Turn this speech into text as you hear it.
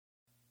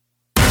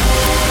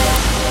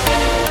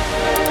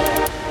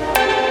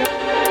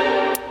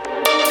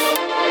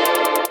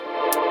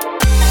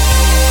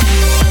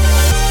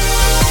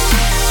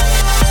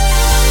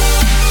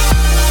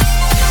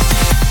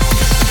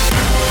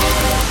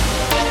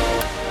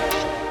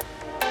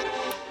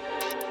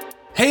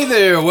Hey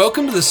there,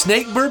 welcome to the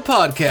Snakebird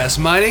Podcast.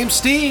 My name's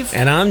Steve.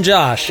 And I'm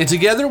Josh. And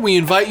together we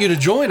invite you to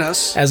join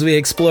us as we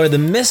explore the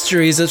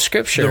mysteries of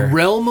Scripture, the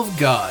realm of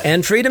God,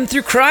 and freedom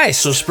through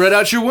Christ. So spread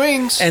out your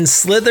wings and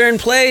slither in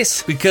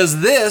place,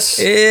 because this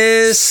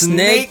is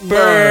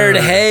Snakebird.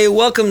 Hey,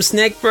 welcome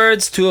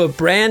Snakebirds to a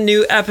brand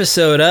new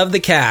episode of the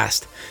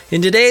cast.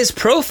 In today's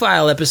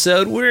profile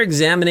episode, we're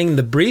examining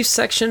the brief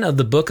section of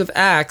the book of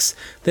Acts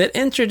that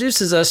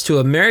introduces us to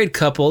a married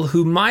couple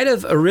who might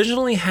have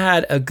originally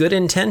had a good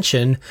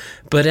intention,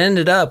 but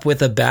ended up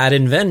with a bad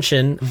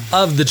invention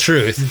of the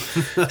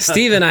truth.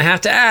 Stephen, I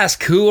have to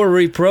ask, who are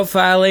we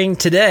profiling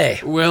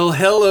today? Well,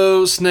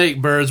 hello,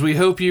 Snakebirds. We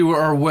hope you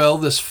are well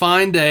this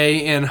fine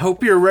day and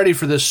hope you're ready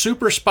for this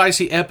super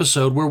spicy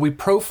episode where we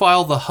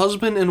profile the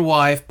husband and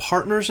wife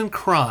partners in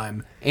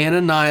crime,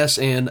 Ananias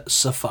and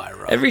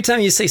Sapphira. Every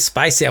time you say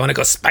spicy, I want to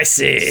go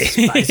spicy.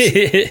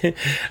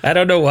 I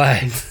don't know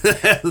why.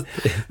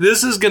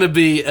 This is going to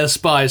be a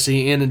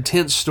spicy and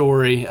intense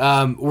story.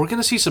 We're going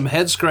to see some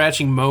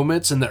head-scratching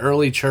moments in the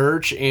early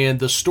church, and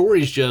the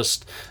story's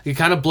just, it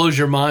kind of blows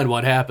your mind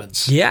what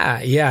happens.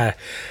 Yeah.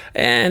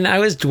 And I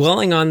was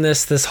dwelling on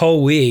this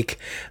whole week,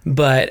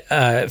 but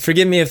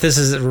forgive me if this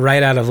is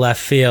right out of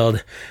left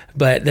field,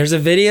 but there's a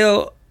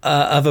video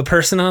of a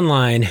person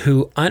online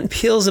who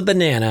unpeels a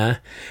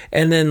banana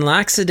and then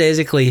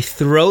lackadaisically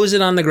throws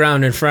it on the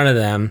ground in front of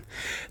them.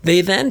 They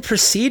then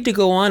proceed to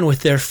go on with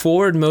their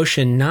forward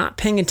motion, not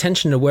paying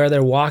attention to where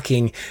they're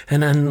walking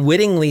and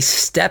unwittingly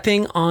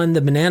stepping on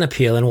the banana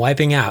peel and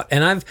wiping out.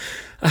 And I've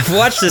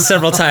watched this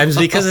several times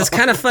because it's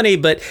kind of funny,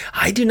 but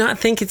I do not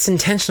think it's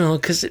intentional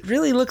because it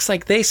really looks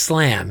like they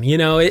slam. You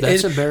know,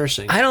 that's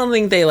embarrassing. I don't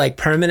think they like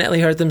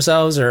permanently hurt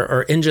themselves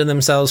or injure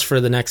themselves for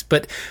the next,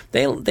 but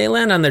they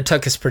land on their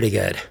tuchus pretty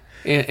good.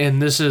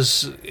 And this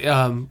is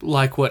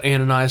like what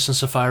Ananias and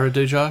Sapphira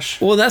do,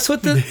 Josh? Well, that's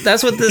what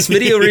this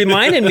video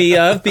reminded me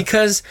of,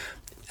 because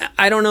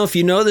I don't know if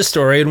you know the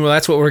story, and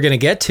that's what we're going to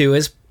get to,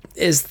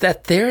 is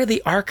that they're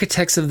the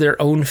architects of their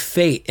own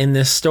fate in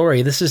this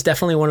story. This is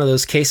definitely one of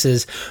those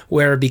cases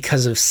where,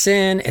 because of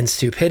sin and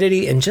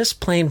stupidity and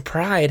just plain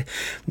pride,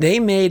 they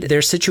made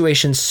their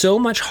situation so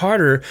much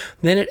harder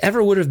than it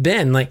ever would have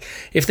been. Like,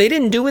 if they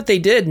didn't do what they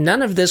did,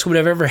 none of this would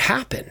have ever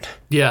happened.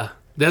 Yeah,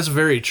 that's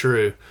very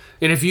true.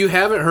 And if you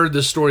haven't heard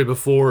this story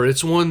before,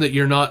 it's one that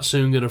you're not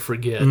soon going to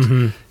forget.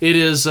 Mm-hmm. It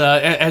is,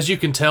 as you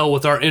can tell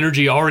with our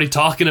energy already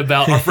talking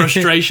about our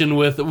frustration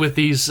with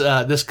these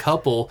this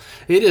couple,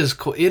 it is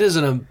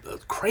a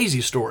crazy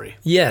story.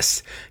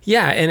 Yes.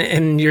 Yeah,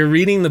 and you're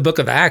reading the book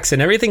of Acts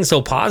and everything's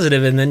so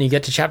positive, and then you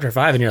get to chapter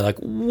 5 and you're like,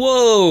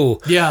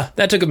 whoa. Yeah.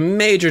 That took a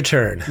major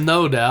turn.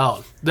 No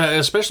doubt.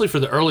 Especially for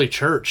the early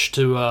church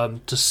to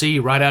see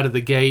right out of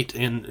the gate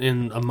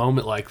in a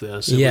moment like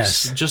this.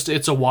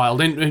 It's a wild...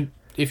 And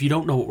if you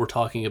don't know what we're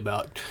talking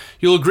about,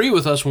 you'll agree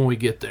with us when we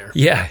get there.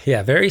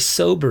 Yeah, very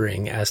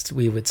sobering, as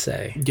we would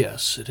say.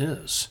 Yes, it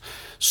is.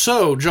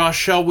 So, Josh,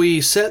 shall we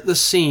set the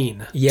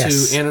scene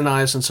to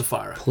Ananias and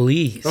Sapphira?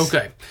 Please.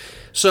 Okay.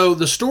 So,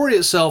 the story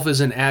itself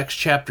is in Acts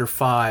chapter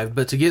 5,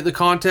 but to get the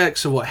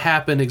context of what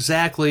happened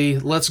exactly,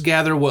 let's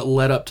gather what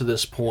led up to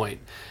this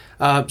point.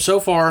 So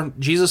far,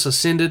 Jesus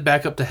ascended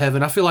back up to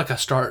heaven. I feel like I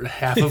start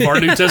half of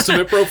our New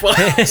Testament profiles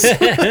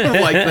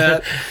like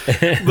that.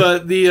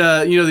 But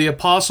the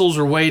apostles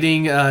are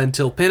waiting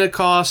until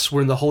Pentecost,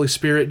 when the Holy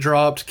Spirit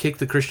dropped, kicked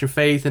the Christian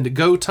faith into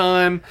go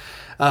time.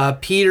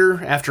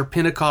 Peter, after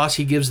Pentecost,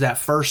 he gives that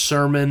first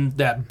sermon,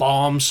 that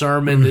bomb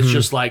sermon that's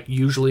just like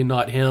usually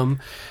not him.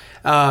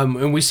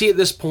 And we see at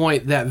this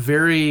point that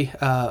very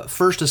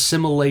first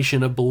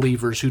assimilation of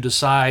believers who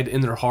decide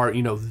in their heart,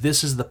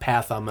 this is the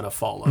path I'm going to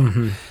follow.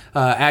 Mm-hmm.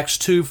 Acts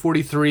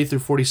 2:43 through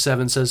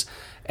 47 says,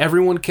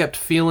 everyone kept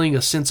feeling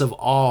a sense of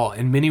awe,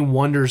 and many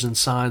wonders and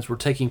signs were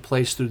taking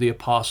place through the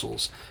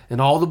apostles. And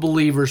all the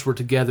believers were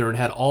together and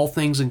had all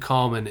things in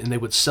common, and they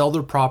would sell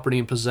their property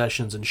and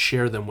possessions and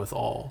share them with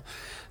all.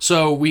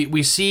 So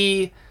we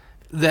see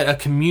that a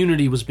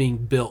community was being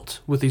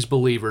built with these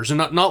believers, and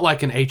not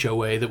like an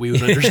HOA that we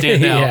would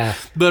understand now,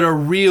 but a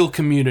real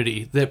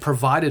community that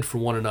provided for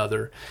one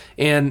another.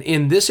 And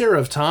in this era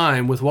of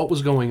time, with what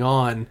was going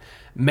on,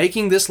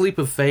 making this leap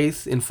of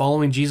faith in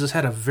following Jesus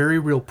had a very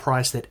real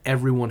price that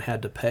everyone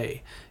had to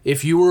pay.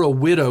 If you were a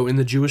widow in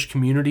the Jewish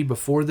community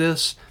before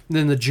this,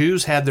 then the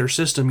Jews had their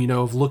system,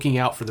 of looking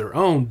out for their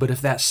own. But if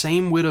that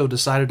same widow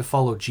decided to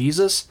follow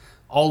Jesus,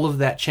 all of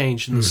that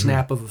changed in the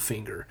snap of a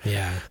finger.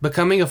 Yeah.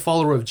 Becoming a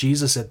follower of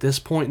Jesus at this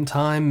point in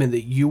time meant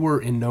that you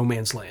were in no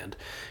man's land.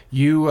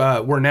 You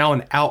were now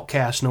an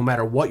outcast no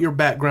matter what your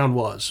background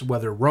was,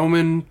 whether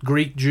Roman,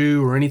 Greek,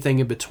 Jew, or anything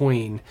in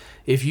between.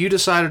 If you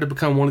decided to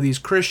become one of these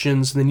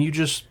Christians, then you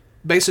just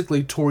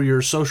basically tore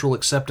your social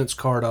acceptance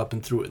card up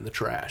and threw it in the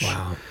trash.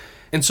 Wow.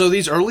 And so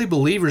these early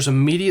believers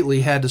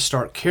immediately had to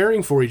start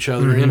caring for each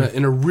other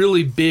in a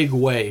really big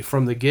way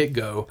from the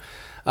get-go.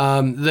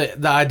 The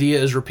idea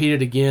is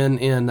repeated again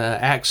in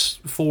Acts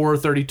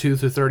 4:32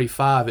 through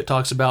 35. It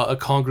talks about a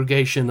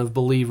congregation of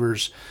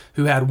believers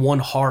who had one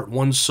heart,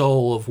 one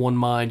soul, of one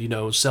mind,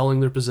 selling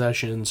their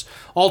possessions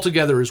all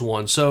together as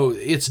one. So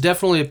it's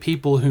definitely a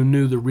people who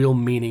knew the real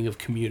meaning of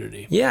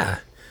community. Yeah.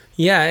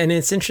 Yeah, and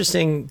it's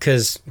interesting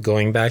because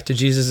going back to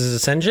Jesus'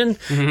 ascension,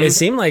 it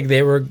seemed like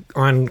they were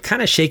on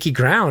kind of shaky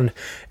ground,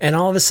 and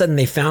all of a sudden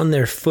they found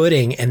their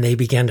footing and they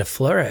began to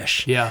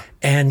flourish. Yeah.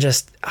 And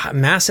just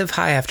massive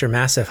high after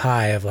massive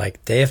high of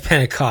like Day of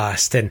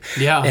Pentecost and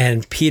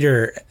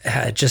Peter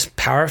just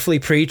powerfully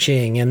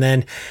preaching, and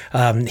then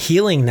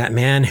healing that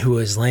man who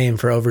was lame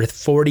for over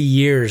 40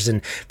 years,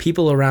 and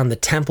people around the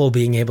temple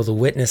being able to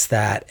witness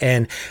that.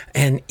 And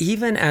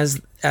even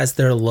as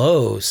their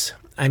lows,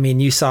 I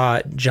mean, you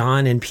saw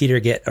John and Peter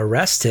get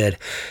arrested,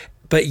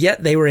 but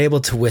yet they were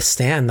able to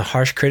withstand the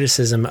harsh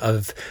criticism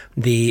of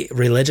the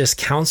religious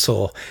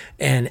council,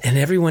 and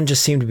everyone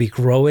just seemed to be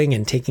growing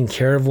and taking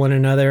care of one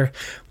another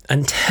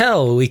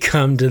until we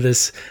come to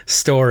this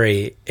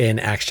story in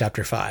Acts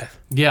chapter 5.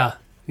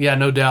 Yeah,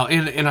 no doubt.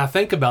 And I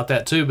think about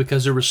that too,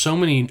 because there were so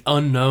many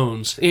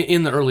unknowns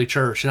in the early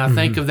church. And I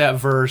think of that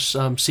verse,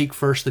 seek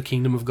first the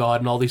kingdom of God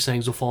and all these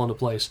things will fall into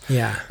place.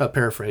 Yeah.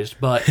 Paraphrased.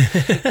 But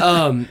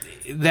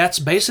that's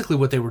basically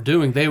what they were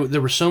doing.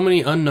 There were so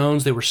many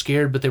unknowns. They were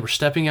scared, but they were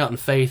stepping out in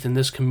faith. And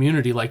this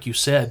community, like you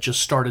said,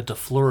 just started to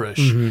flourish.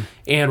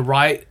 And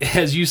right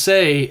as you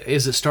say,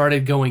 as it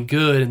started going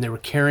good and they were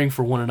caring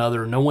for one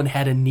another, no one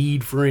had a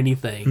need for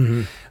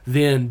anything.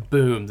 Then,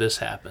 boom, this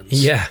happens.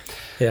 Yeah.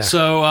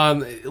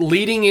 So,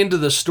 leading into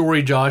the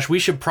story, Josh, we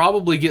should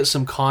probably get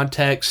some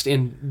context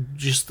in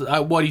just,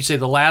 what do you say,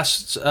 the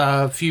last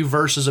few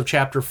verses of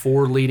chapter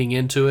 4 leading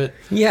into it?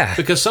 Yeah.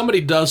 Because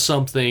somebody does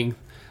something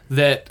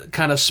that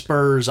kind of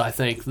spurs, I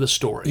think, the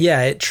story.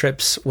 Yeah, it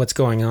trips what's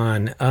going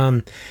on.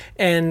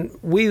 And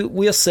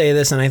we'll say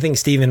this, and I think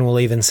Stephen will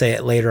even say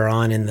it later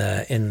on in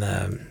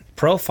the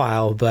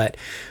profile, but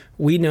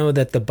we know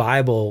that the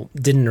Bible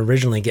didn't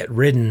originally get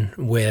written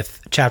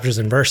with chapters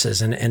and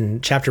verses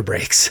and chapter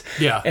breaks.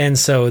 Yeah. And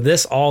so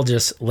this all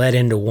just led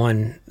into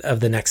one of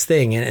the next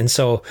thing. And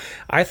so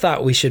I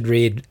thought we should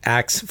read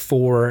Acts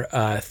 4,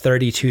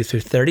 32 through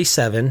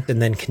 37,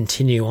 and then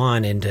continue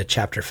on into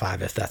chapter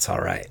 5, if that's all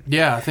right.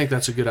 Yeah, I think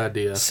that's a good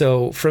idea.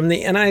 So from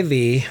the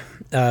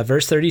NIV,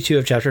 verse 32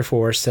 of chapter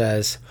 4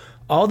 says,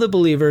 "All the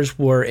believers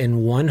were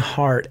in one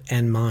heart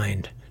and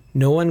mind.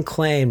 No one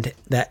claimed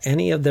that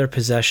any of their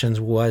possessions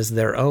was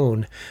their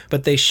own,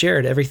 but they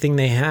shared everything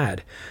they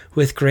had.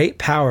 With great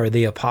power,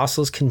 the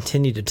apostles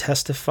continued to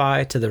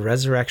testify to the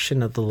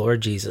resurrection of the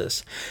Lord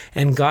Jesus.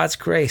 And God's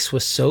grace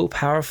was so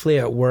powerfully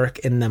at work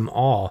in them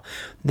all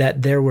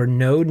that there were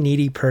no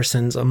needy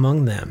persons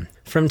among them.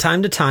 From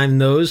time to time,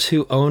 those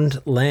who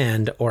owned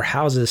land or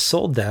houses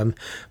sold them,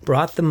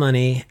 brought the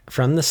money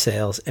from the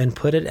sales, and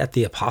put it at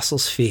the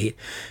apostles' feet,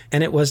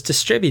 and it was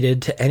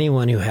distributed to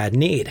anyone who had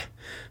need.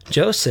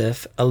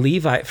 Joseph, a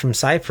Levite from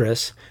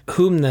Cyprus,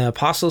 whom the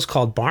apostles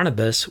called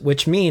Barnabas,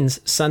 which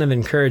means son of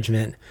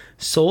encouragement,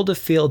 sold a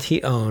field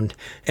he owned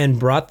and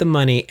brought the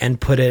money and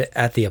put it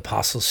at the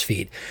apostles'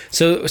 feet."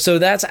 So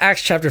that's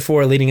Acts chapter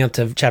 4 leading up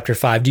to chapter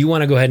 5. Do you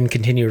want to go ahead and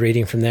continue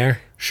reading from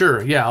there?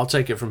 Sure, yeah, I'll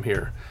take it from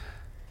here.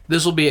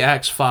 This will be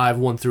Acts 5,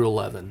 1 through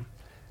 11.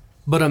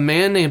 "But a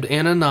man named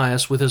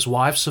Ananias with his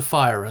wife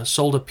Sapphira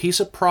sold a piece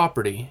of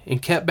property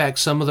and kept back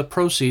some of the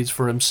proceeds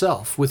for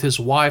himself with his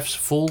wife's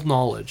full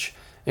knowledge.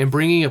 And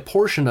bringing a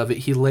portion of it,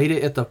 he laid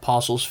it at the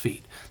apostles'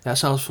 feet." That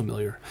sounds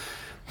familiar.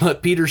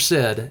 "But Peter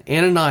said,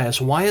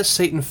 'Ananias, why has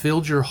Satan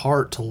filled your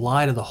heart to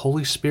lie to the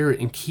Holy Spirit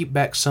and keep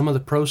back some of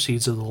the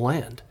proceeds of the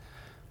land?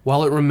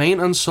 While it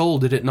remained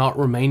unsold, did it not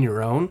remain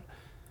your own?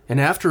 And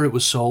after it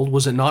was sold,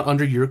 was it not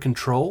under your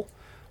control?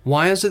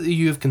 Why is it that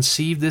you have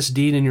conceived this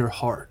deed in your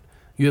heart?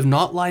 You have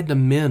not lied to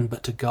men,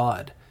 but to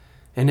God.'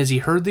 And as he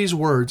heard these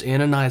words,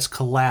 Ananias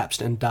collapsed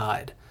and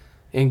died.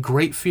 And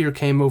great fear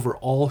came over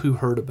all who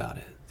heard about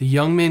it. The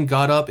young men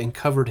got up and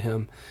covered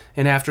him,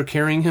 and after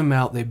carrying him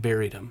out, they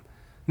buried him.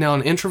 Now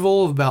an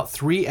interval of about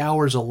 3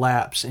 hours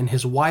elapsed, and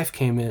his wife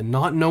came in,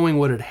 not knowing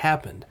what had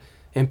happened.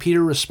 And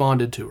Peter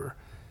responded to her,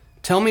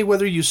 'Tell me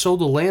whether you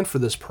sold the land for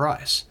this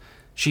price.'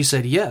 She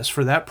said, 'Yes,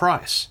 for that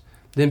price.'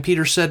 Then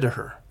Peter said to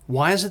her,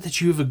 'Why is it that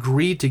you have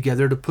agreed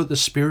together to put the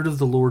Spirit of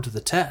the Lord to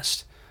the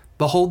test?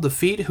 Behold, the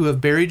feet who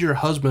have buried your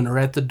husband are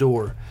at the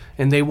door,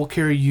 and they will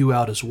carry you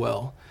out as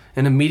well.'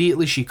 And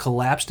immediately she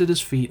collapsed at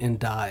his feet and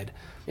died.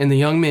 And the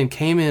young men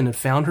came in and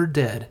found her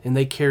dead, and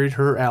they carried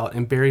her out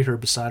and buried her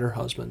beside her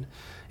husband.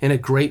 And a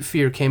great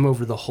fear came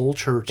over the whole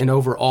church and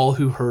over all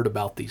who heard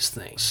about these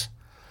things."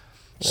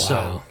 Wow.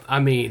 So, I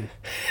mean,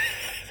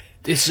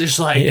 it's just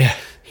like,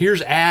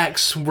 here's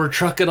Acts, we're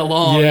trucking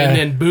along, and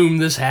then boom,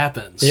 this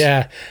happens.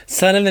 Yeah.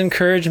 Son of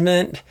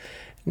encouragement,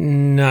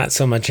 not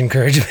so much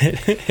encouragement.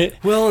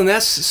 Well, and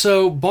that's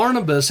so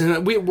Barnabas,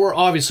 and we're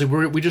obviously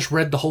we just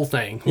read the whole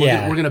thing.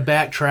 We're going to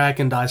backtrack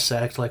and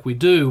dissect like we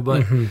do,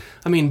 but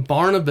I mean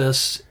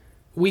Barnabas,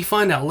 we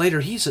find out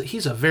later he's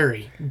a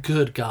very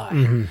good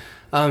guy.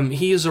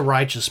 He is a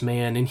righteous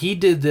man, and he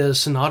did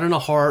this not in a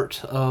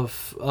heart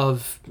of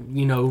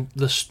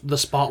the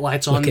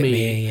spotlights on Look at me.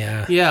 me,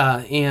 yeah. Yeah,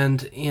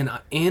 and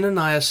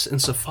Ananias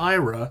and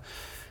Sapphira,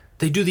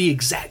 they do the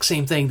exact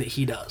same thing that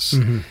he does.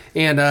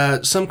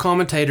 And some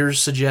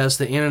commentators suggest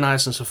that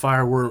Ananias and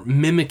Sapphira were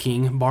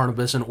mimicking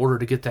Barnabas in order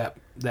to get that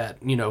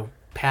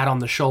pat on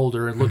the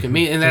shoulder and look at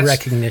me. And that's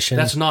recognition.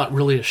 That's not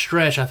really a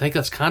stretch. I think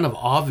that's kind of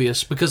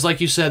obvious because, like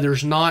you said, there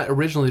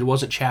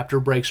wasn't chapter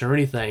breaks or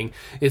anything.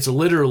 It's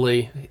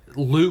literally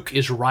Luke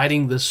is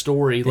writing this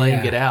story,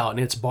 laying it out, and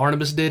it's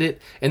Barnabas did it,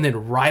 and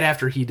then right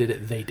after he did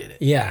it, they did it.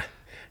 Yeah.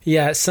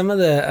 Yeah, some of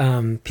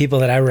the people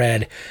that I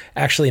read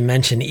actually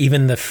mention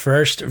even the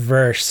first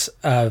verse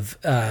of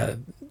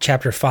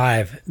chapter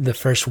 5, the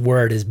first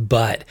word is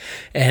but.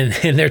 And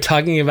they're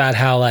talking about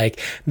how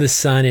like the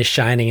sun is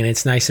shining and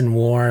it's nice and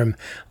warm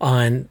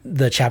on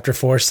the chapter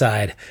 4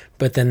 side.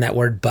 But then that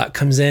word but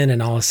comes in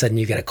and all of a sudden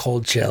you get a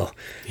cold chill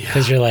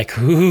because you're like,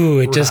 ooh,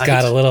 it just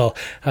got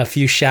a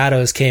few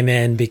shadows came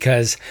in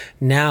because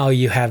now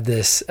you have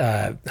this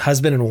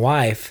husband and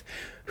wife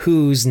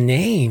whose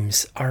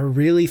names are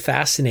really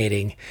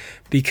fascinating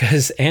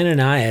because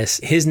Ananias,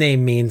 his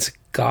name means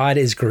God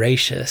is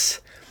gracious.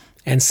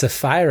 And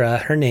Sapphira,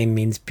 her name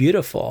means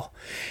beautiful.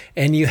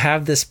 And you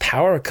have this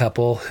power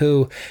couple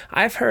who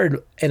I've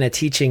heard in a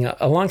teaching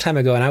a long time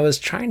ago, and I was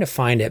trying to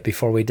find it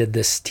before we did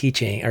this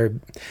teaching or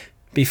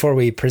before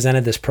we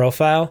presented this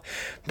profile.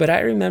 But I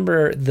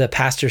remember the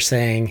pastor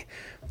saying,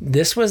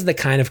 this was the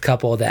kind of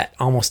couple that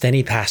almost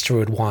any pastor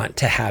would want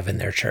to have in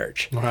their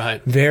church.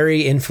 Right.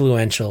 Very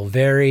influential,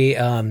 very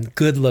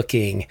good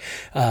looking,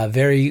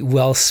 very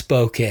well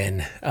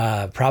spoken,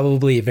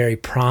 probably very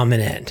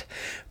prominent.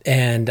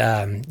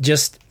 And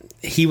just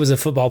he was a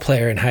football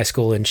player in high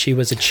school and she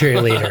was a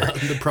cheerleader.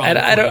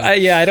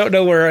 I don't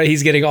know where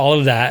he's getting all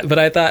of that, but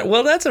I thought,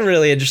 well, that's a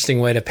really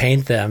interesting way to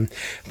paint them.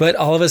 But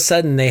all of a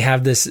sudden they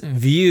have this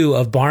view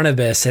of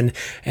Barnabas and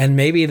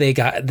maybe they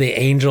got the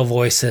angel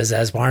voices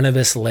as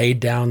Barnabas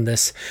laid down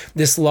this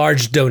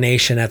large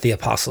donation at the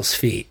apostles'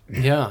 feet.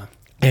 Yeah.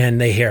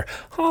 And they hear,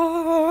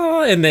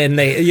 oh, and then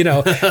they,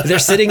 they're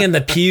sitting in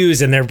the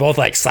pews and they're both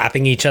like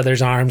slapping each other's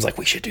arms like,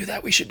 we should do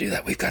that.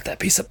 We've got that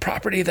piece of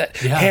property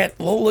that Aunt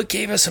Lola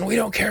gave us and we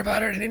don't care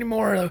about it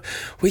anymore.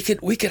 We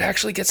could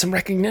actually get some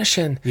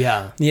recognition.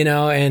 Yeah.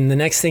 And the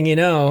next thing you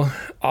know,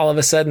 all of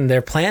a sudden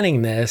they're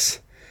planning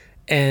this.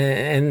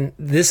 And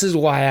this is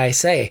why I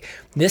say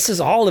this is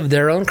all of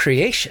their own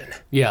creation.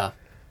 Yeah.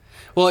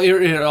 Well,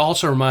 it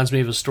also reminds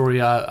me of a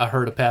story I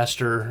heard a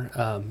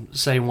pastor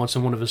say once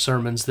in one of his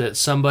sermons that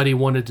somebody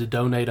wanted to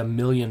donate $1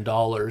 million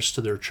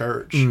to their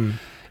church.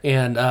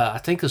 And I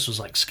think this was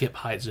like Skip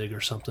Heitzig or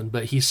something,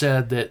 but he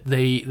said that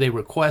they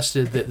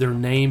requested that their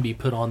name be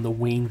put on the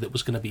wing that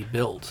was going to be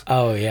built.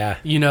 Oh, yeah.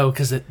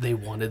 Because they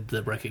wanted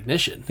the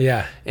recognition.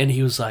 Yeah. And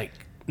he was like,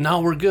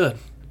 no, we're good.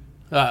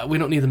 We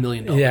don't need $1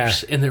 million. Yeah.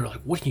 And they were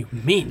like, what do you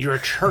mean? You're a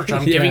church.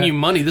 I'm giving you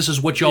money. This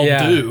is what y'all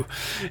do.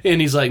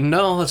 And he's like,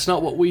 no, that's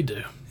not what we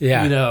do.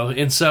 Yeah.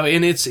 And so,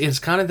 and it's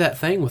kind of that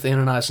thing with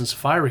Ananias and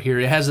Sapphira here.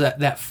 It has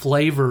that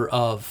flavor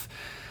of,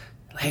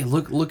 hey,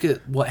 look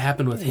at what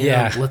happened with him.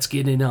 Yeah. Let's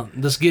get in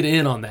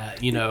on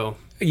that,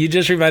 You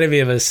just reminded me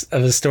of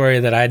a story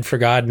that I'd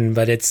forgotten,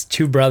 but it's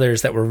two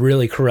brothers that were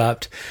really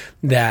corrupt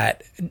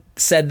that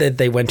said that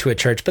they went to a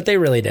church, but they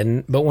really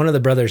didn't. But one of the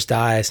brothers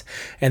dies,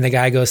 and the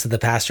guy goes to the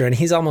pastor, and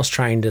he's almost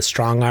trying to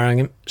strong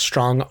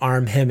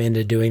arm him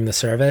into doing the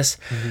service.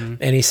 Mm-hmm.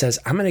 And he says,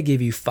 I'm going to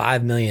give you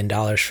 $5 million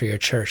for your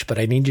church, but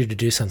I need you to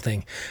do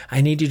something.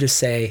 I need you to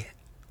say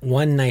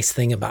one nice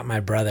thing about my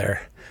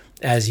brother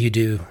as you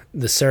do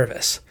the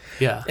service.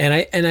 Yeah. And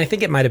I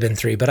think it might have been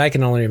 3, but I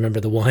can only remember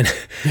the one.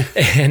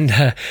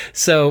 And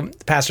so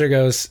the pastor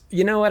goes,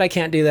 you know what? I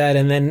can't do that.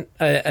 And then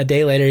a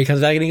day later he comes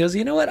back and he goes,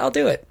 you know what? I'll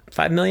do it.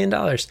 $5 million.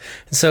 And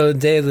so the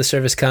day of the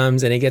service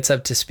comes and he gets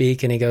up to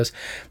speak and he goes,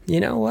 you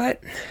know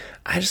what?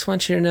 I just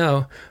want you to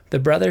know the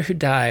brother who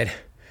died,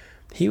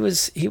 he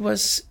was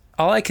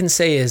all I can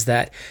say is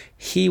that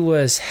he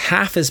was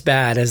half as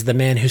bad as the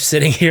man who's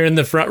sitting here in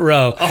the front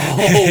row.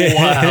 Oh,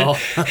 wow.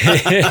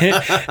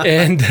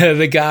 And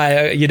the guy,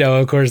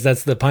 of course,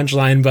 that's the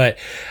punchline. But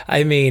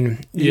I mean,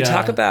 you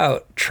talk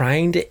about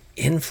trying to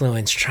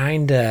influence,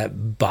 trying to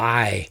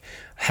buy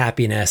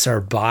happiness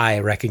or buy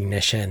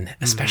recognition,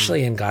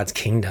 especially in God's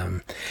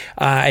kingdom.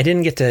 I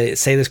didn't get to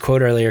say this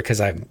quote earlier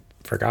because I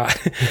forgot,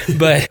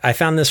 but I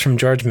found this from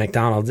George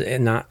MacDonald,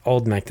 not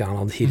old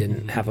MacDonald. He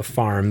didn't have a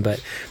farm,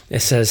 but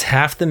it says,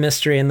 half the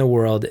mystery in the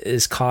world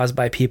is caused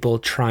by people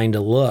trying to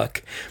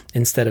look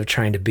instead of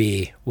trying to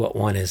be what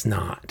one is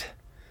not.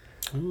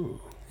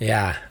 Ooh.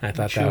 Yeah, I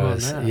thought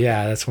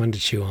that's one to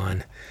chew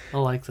on. I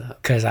like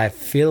that. Because I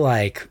feel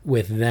like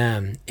with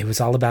them, it was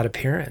all about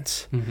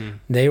appearance. Mm-hmm.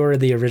 They were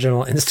the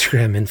original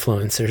Instagram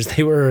influencers.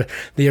 They were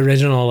the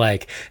original,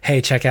 like, hey,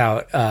 check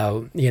out,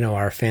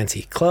 our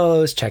fancy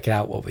clothes. Check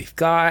out what we've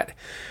got.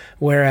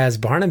 Whereas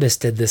Barnabas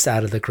did this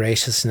out of the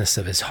graciousness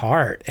of his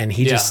heart. And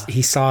he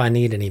saw a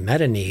need and he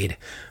met a need.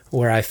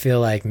 Where I feel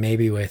like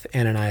maybe with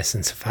Ananias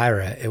and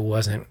Sapphira, it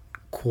wasn't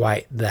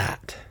quite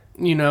that.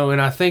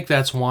 And I think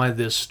that's why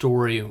this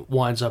story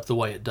winds up the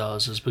way it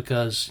does, is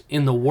because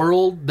in the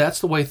world, that's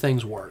the way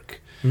things work.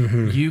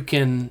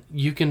 Mm-hmm.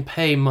 You can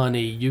pay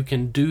money, you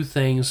can do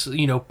things,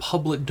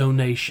 public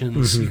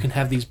donations, you can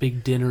have these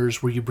big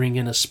dinners where you bring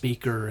in a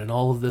speaker and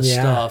all of this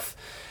stuff.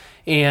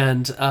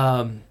 And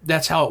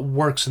that's how it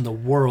works in the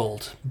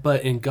world.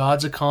 But in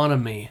God's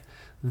economy,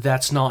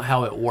 that's not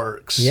how it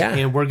works. Yeah.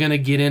 And we're going to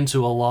get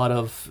into a lot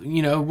of,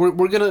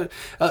 we're going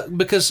to,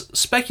 because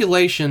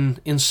speculation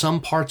in some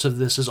parts of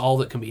this is all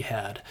that can be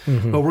had.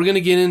 Mm-hmm. But we're going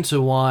to get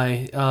into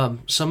why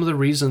some of the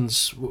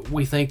reasons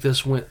we think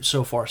this went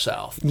so far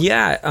south.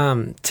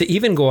 Yeah. To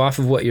even go off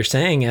of what you're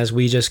saying, as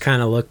we just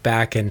kind of look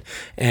back and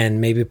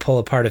maybe pull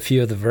apart a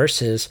few of the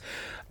verses.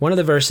 One of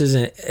the verses,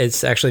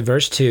 it's actually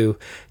verse 2,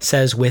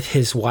 says, with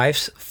his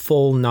wife's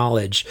full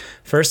knowledge.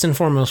 First and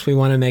foremost, we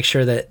want to make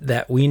sure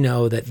that we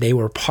know that they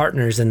were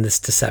partners in this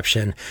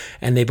deception,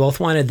 and they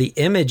both wanted the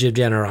image of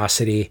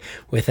generosity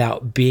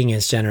without being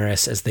as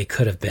generous as they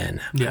could have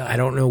been. Yeah. I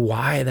don't know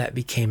why that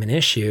became an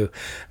issue,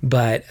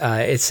 but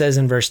it says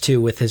in verse 2,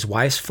 with his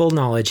wife's full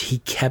knowledge, he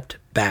kept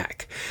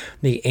back.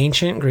 The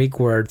ancient Greek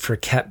word for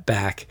kept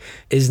back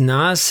is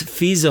nas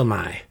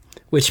phizomai,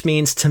 which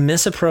means to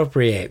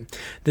misappropriate.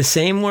 The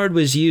same word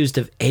was used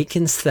of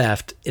Achan's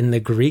theft in the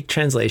Greek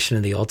translation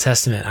of the Old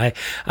Testament.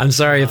 I'm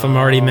sorry if I'm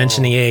already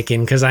mentioning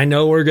Achan, because I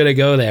know we're going to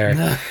go there.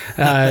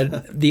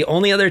 The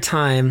only other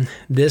time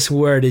this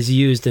word is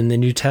used in the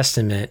New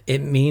Testament,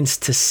 it means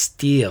to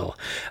steal.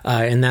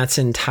 And that's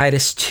in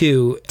Titus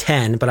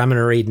 2:10, but I'm going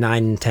to read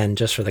 9 and 10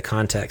 just for the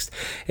context.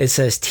 It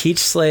says, teach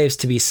slaves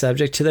to be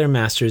subject to their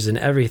masters in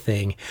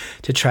everything,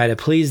 to try to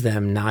please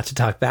them, not to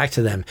talk back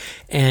to them,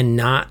 and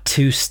not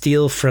to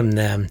steal from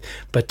them,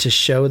 but to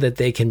show that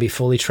they can be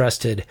fully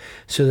trusted,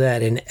 so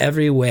that in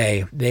every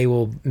way they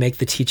will make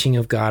the teaching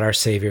of God our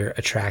Savior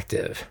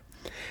attractive.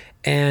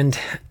 And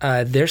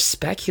there's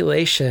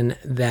speculation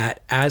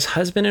that as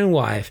husband and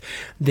wife,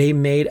 they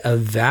made a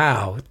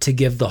vow to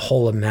give the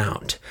whole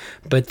amount,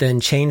 but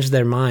then changed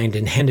their mind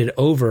and handed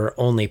over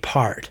only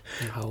part.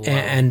 Oh, wow.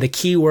 And the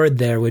key word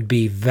there would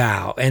be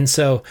vow. And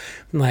so,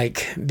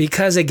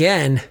 because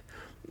again,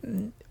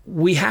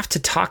 we have to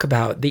talk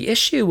about the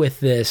issue with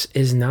this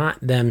is not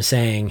them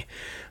saying,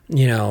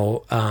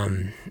 we're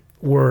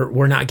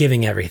not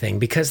giving everything,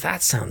 because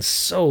that sounds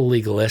so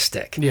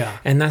legalistic. Yeah.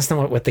 And that's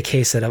not what the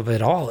case of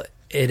it all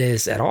it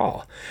is at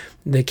all.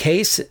 The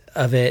case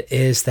of it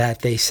is that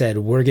they said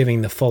we're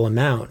giving the full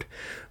amount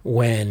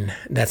when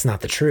that's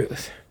not the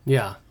truth.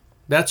 Yeah,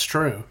 that's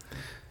true.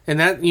 And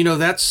that,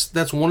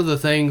 that's one of the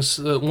things,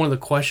 one of the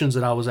questions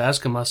that I was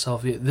asking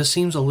myself. This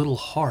seems a little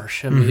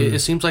harsh. I mean, it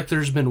seems like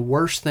there's been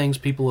worse things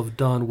people have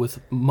done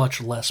with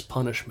much less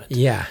punishment.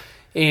 Yeah.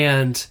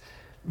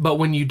 But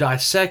when you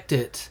dissect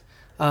it,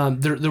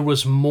 there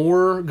was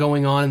more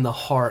going on in the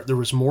heart. There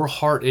was more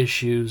heart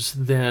issues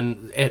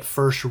than at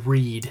first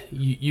read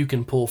you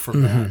can pull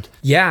from that.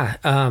 Yeah.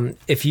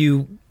 If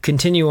you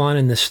continue on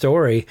in the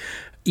story,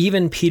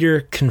 even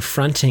Peter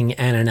confronting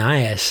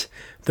Ananias,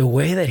 the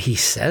way that he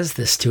says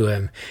this to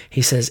him,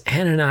 he says,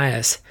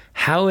 Ananias,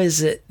 how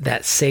is it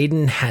that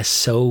Satan has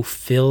so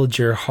filled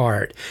your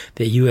heart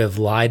that you have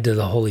lied to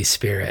the Holy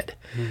Spirit?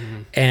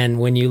 Mm-hmm. And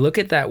when you look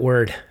at that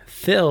word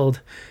filled,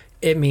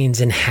 it means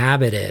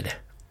inhabited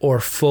or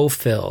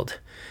fulfilled.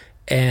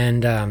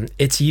 And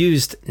it's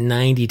used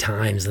 90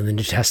 times in the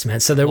New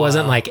Testament. So there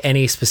wasn't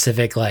any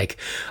specific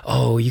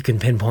you can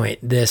pinpoint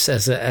this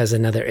as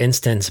another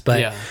instance.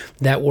 But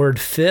that word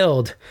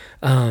filled,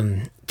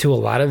 to a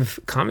lot of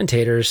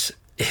commentators,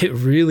 it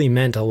really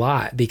meant a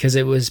lot, because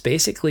it was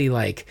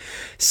basically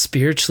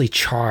spiritually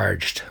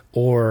charged,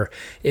 or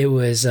it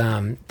was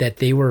that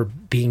they were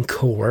being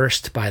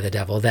coerced by the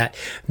devil, that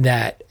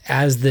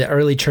as the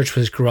early church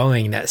was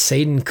growing, that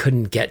Satan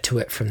couldn't get to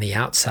it from the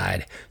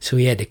outside, so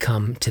he had to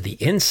come to the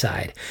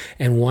inside.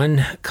 And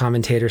one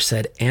commentator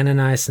said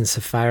Ananias and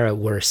Sapphira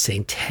were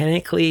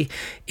satanically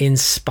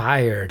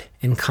inspired,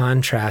 in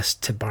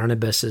contrast to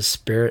Barnabas's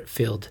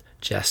spirit-filled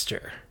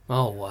jester.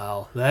 Oh,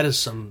 wow. That's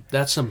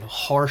some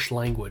harsh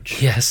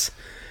language. Yes.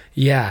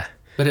 Yeah.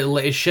 But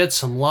it shed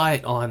some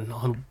light on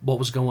what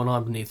was going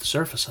on beneath the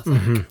surface, I think.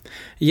 Mm-hmm.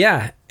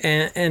 Yeah.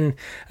 And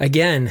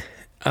again,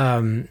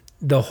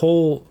 the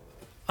whole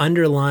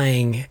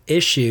underlying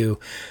issue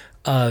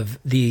of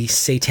the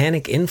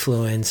satanic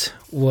influence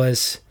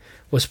was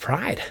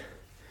pride.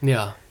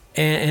 Yeah.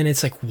 And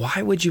it's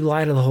why would you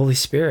lie to the Holy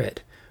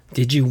Spirit?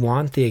 Did you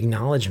want the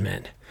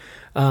acknowledgement?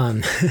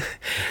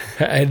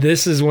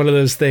 This is one of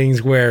those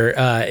things where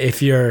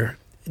if you're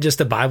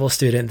just a Bible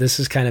student, this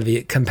is kind of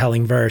a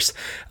compelling verse.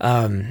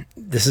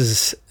 This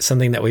is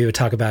something that we would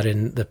talk about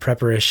in the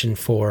preparation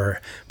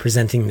for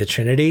presenting the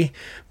Trinity.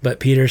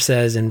 But Peter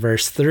says in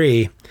verse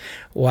 3,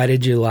 why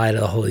did you lie to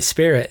the Holy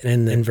Spirit?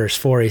 And in verse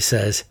 4, he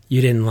says, you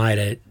didn't lie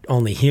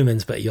only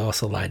humans, but you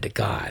also lied to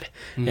God.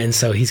 And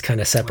so he's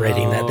kind of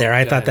separating that there.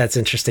 I thought that's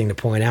interesting to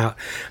point out.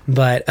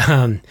 But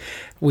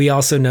we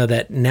also know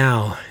that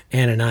now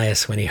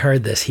Ananias, when he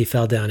heard this, he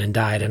fell down and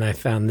died. And I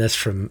found this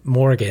from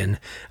Morgan,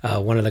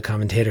 one of the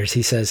commentators.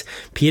 He says,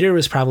 Peter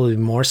was probably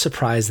more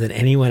surprised than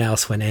anyone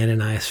else when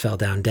Ananias fell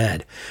down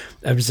dead.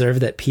 Observe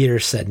that Peter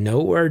said no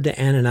word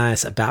to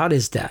Ananias about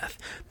his death.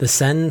 The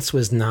sentence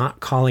was not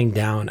calling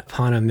down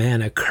upon a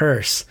man a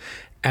curse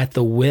at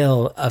the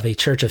will of a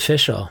church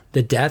official.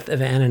 The death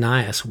of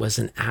Ananias was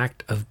an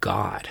act of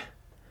God.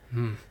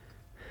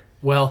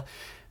 Well,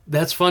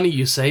 that's funny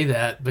you say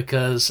that,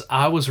 because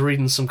I was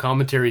reading some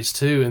commentaries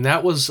too, and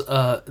that was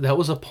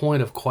a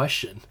point of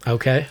question.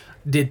 Okay.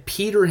 Did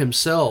Peter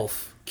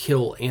himself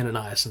kill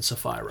Ananias and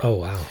Sapphira? Oh,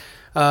 wow.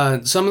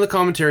 Some of the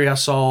commentary I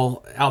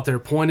saw out there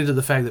pointed to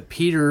the fact that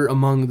Peter,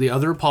 among the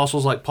other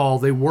apostles like Paul,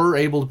 they were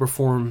able to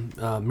perform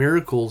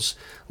miracles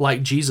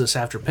like Jesus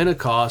after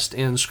Pentecost,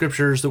 and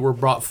scriptures that were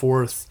brought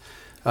forth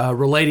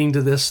relating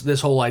to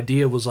this whole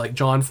idea was like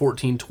John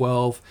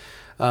 14:12,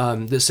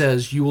 that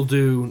says, you will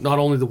do not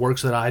only the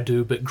works that I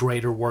do, but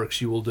greater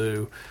works you will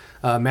do.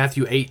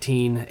 Matthew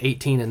 18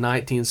 and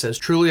 19 says,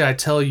 truly I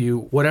tell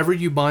you, whatever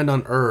you bind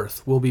on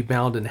earth will be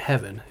bound in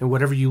heaven, and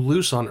whatever you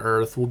loose on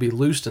earth will be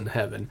loosed in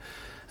heaven.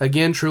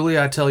 Again, truly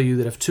I tell you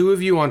that if two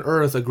of you on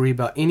earth agree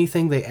about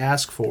anything they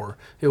ask for,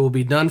 it will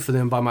be done for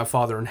them by my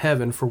Father in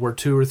heaven, for where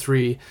 2 or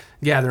 3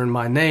 gather in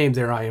my name,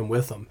 there I am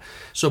with them.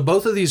 So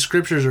both of these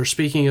scriptures are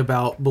speaking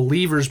about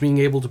believers being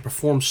able to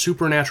perform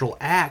supernatural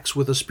acts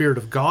with the Spirit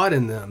of God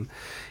in them.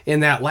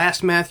 And that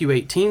last Matthew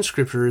 18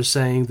 scripture is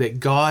saying that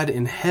God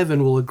in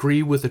heaven will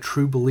agree with a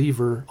true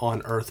believer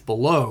on earth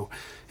below.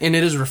 And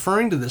it is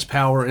referring to this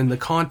power in the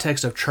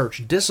context of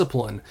church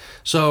discipline.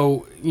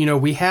 So,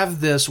 we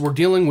have this, we're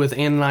dealing with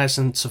Ananias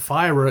and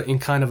Sapphira in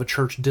kind of a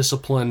church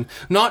discipline,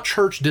 not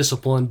church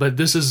discipline, but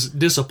this is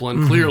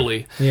discipline,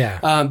 clearly. Yeah.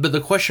 But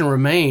the question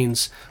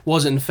remains,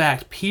 was it in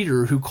fact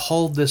Peter who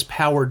called this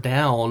power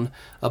down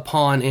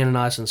upon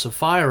Ananias and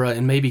Sapphira,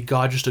 and maybe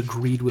God just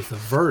agreed with the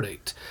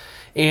verdict?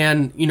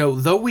 And,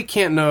 though we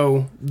can't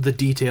know the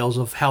details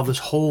of how this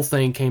whole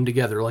thing came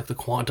together, like the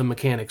quantum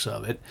mechanics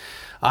of it,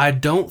 I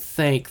don't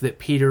think that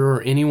Peter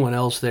or anyone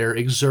else there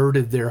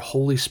exerted their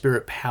Holy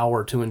Spirit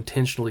power to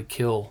intentionally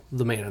kill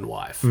the man and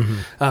wife.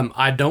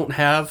 I don't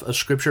have a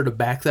scripture to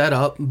back that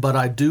up, but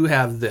I do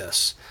have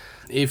this.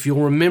 If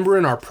you'll remember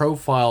in our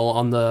profile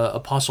on the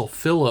Apostle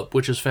Philip,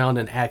 which is found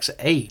in Acts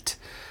 8,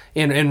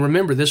 and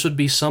remember, this would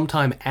be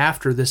sometime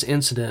after this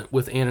incident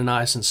with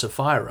Ananias and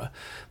Sapphira.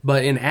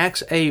 But in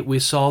Acts 8, we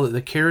saw that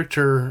the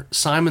character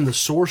Simon the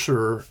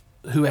sorcerer,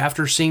 who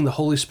after seeing the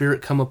Holy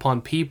Spirit come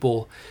upon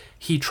people,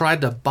 he tried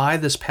to buy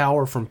this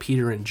power from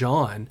Peter and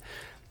John.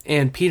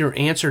 And Peter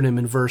answered him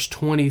in verse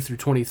 20 through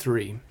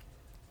 23.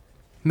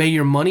 May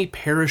your money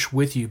perish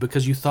with you,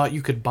 because you thought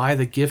you could buy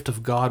the gift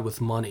of God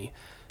with money.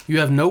 You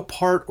have no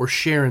part or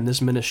share in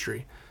this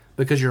ministry,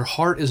 because your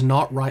heart is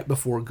not right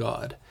before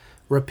God.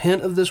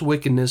 Repent of this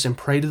wickedness and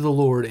pray to the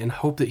Lord, and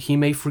hope that he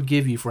may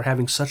forgive you for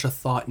having such a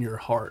thought in your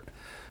heart.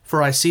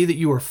 For I see that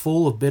you are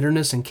full of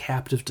bitterness and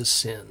captive to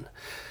sin.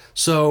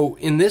 So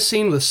in this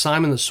scene with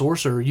Simon the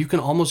sorcerer, you can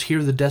almost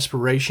hear the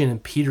desperation in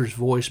Peter's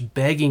voice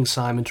begging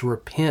Simon to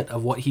repent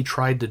of what he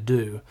tried to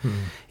do.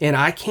 And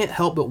I can't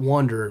help but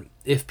wonder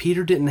if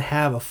Peter didn't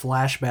have a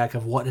flashback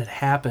of what had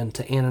happened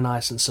to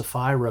Ananias and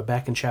Sapphira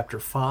back in chapter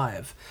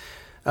 5.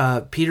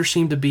 Peter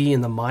seemed to be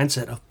in the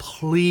mindset of,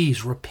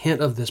 please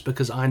repent of this,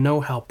 because I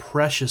know how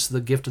precious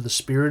the gift of the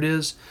Spirit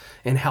is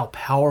and how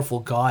powerful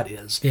God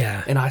is.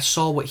 Yeah. And I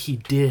saw what he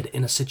did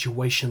in a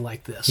situation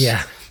like this.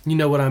 Yeah. You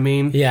know what I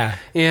mean? Yeah.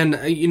 And,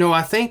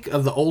 I think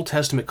of the Old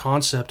Testament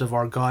concept of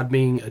our God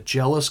being a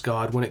jealous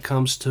God when it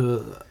comes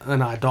to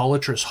an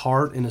idolatrous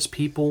heart in his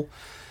people,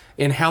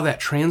 and how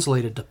that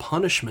translated to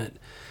punishment.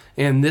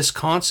 And this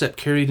concept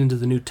carried into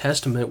the New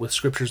Testament with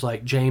scriptures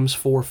like James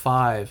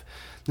 4:5.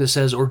 That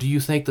says, or do you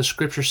think the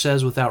scripture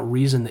says without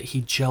reason that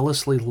he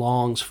jealously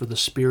longs for the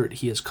Spirit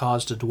he has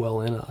caused to dwell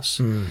in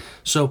us?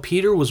 So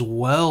Peter was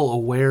well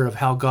aware of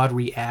how God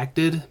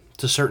reacted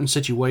to certain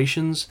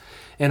situations,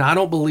 and I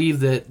don't believe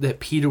that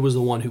Peter was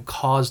the one who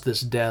caused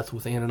this death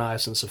with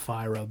Ananias and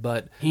Sapphira,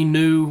 but he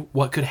knew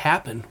what could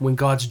happen when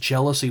God's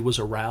jealousy was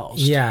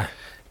aroused. Yeah.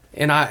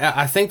 And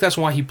I think that's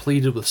why he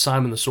pleaded with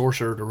Simon the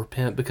sorcerer to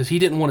repent, because he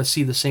didn't want to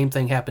see the same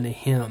thing happen to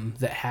him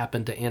that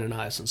happened to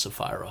Ananias and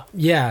Sapphira.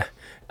 Yeah.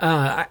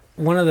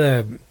 One of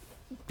the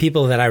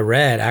people that I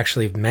read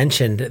actually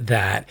mentioned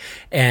that,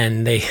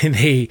 and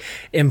they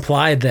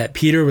implied that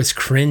Peter was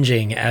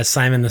cringing as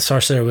Simon the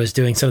sorcerer was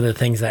doing some of the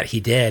things that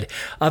he did,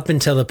 up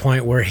until the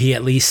point where he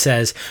at least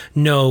says,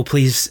 no,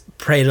 please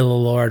pray to the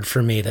Lord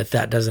for me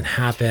that doesn't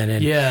happen.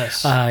 And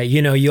yes,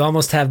 you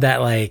almost have that,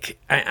 like,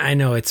 I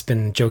know it's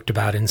been joked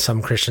about in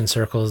some Christian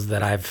circles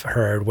that I've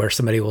heard, where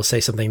somebody will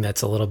say something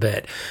that's a little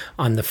bit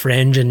on the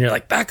fringe, and you're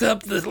like, back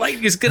up, the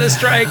lightning is gonna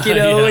strike,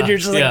 Yeah, and you're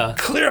just like,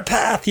 clear a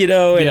path,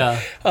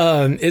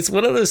 and, it's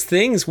one of those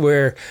things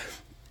where,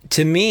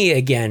 to me,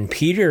 again,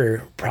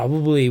 Peter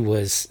probably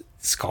was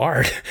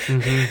scarred.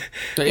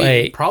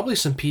 Like, probably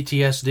some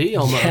PTSD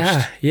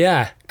almost.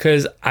 Yeah.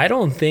 Because I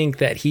don't think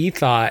that he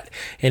thought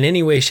in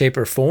any way, shape,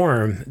 or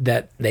form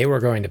that they were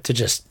going to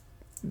just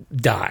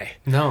die.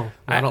 No,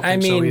 I don't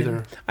think so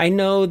either. I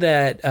know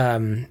that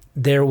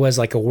there was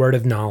like a word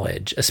of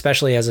knowledge,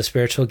 especially as a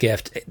spiritual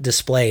gift,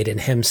 displayed in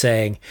him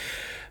saying,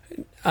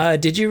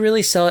 did you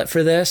really sell it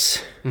for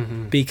this?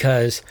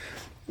 Because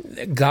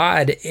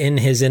God, in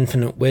his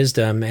infinite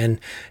wisdom, and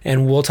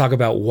we'll talk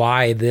about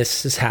why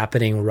this is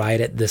happening right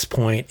at this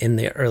point in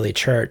the early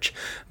church,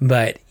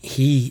 but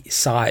he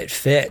saw it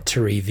fit to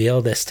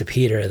reveal this to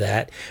Peter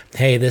that,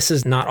 hey, this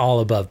is not all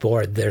above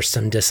board. There's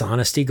some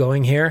dishonesty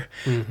going here.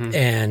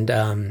 And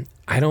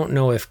I don't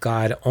know if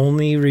God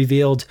only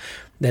revealed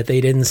that they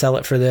didn't sell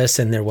it for this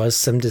and there was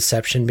some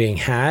deception being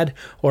had,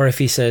 or if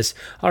he says,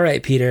 all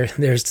right, Peter,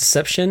 there's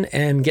deception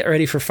and get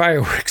ready for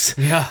fireworks.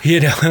 Yeah.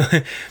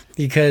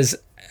 Because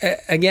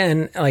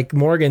again, like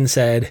Morgan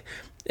said,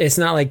 it's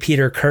not like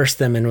Peter cursed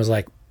them and was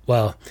like,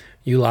 well,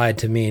 you lied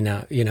to me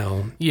now,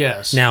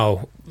 Yes.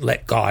 Now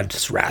let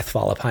God's wrath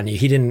fall upon you.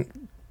 He didn't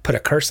put a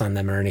curse on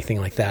them or anything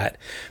like that,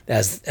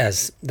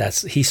 as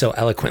he so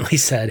eloquently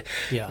said.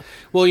 Yeah.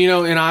 Well,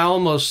 and I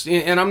almost,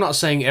 and I'm not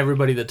saying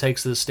everybody that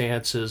takes this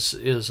stance is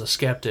a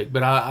skeptic,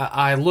 but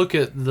I look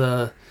at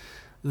the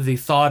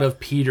thought of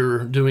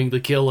Peter doing the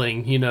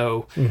killing,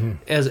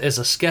 as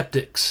a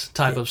skeptic's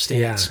type of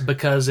stance,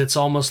 because it's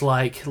almost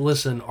like,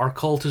 listen, our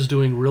cult is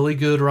doing really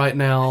good right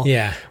now.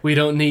 Yeah. We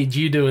don't need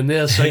you doing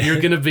this. So you're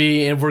going to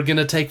be, and we're going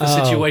to take the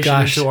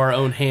situation into our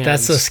own hands.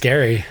 That's so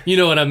scary. You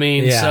know what I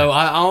mean? Yeah. So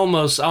I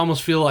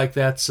almost feel like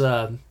that's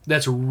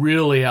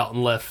really out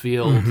in left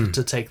field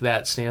to take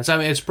that stance. I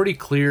mean, it's pretty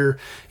clear.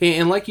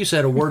 And like you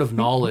said, a word of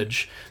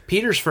knowledge.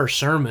 Peter's first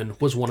sermon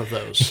was one of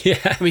those. Yeah.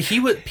 I mean,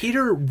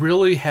 Peter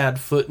really had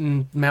foot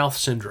and mouth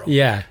syndrome.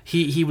 Yeah.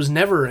 He was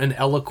never an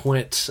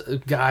eloquent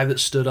guy that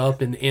stood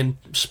up and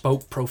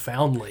spoke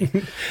profoundly.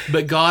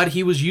 But God,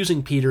 he was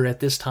using Peter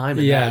at this time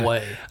in that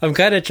way. I'm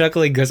kind of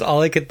chuckling because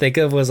all I could think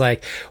of was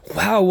like,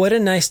 wow, what a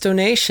nice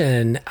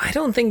donation. I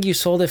don't think you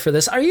sold it for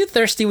this. Are you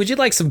thirsty? Would you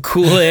like some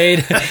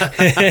Kool-Aid?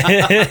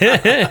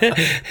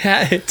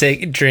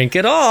 Drink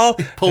it all.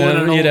 Pulling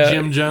an old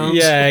Jim Jones.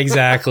 Yeah,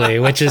 exactly.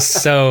 Which is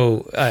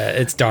so,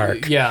 it's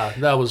dark. Yeah,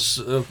 that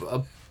was,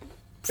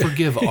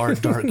 forgive our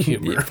dark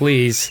humor.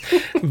 Please.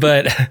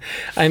 But,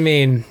 I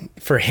mean,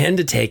 for him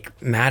to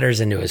take matters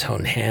into his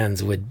own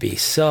hands would be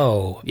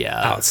so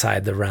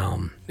outside the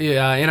realm.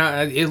 Yeah,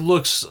 and it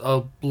looks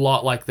a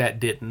lot like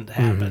that didn't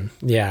happen.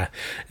 Yeah,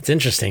 it's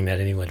interesting that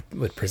anyone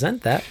would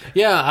present that.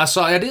 Yeah,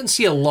 I didn't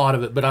see a lot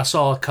of it, but I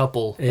saw a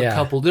couple.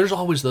 There's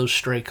always those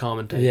stray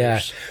commentators.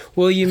 Yeah.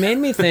 Well, you made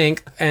me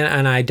think,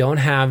 and I don't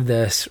have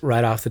this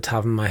right off the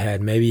top of my head.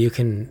 Maybe you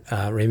can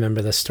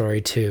remember the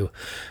story too.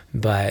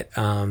 But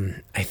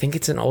I think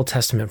it's an Old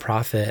Testament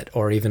prophet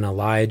or even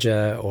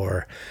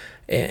Elijah,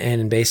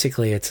 and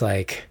basically it's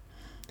like,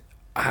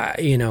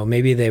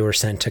 maybe they were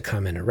sent to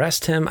come and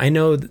arrest him. I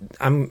know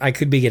I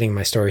could be getting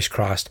my stories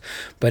crossed,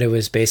 but it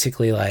was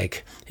basically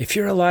like, if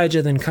you're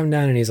Elijah, then come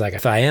down. And he's like,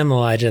 if I am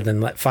Elijah,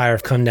 then let fire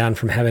come down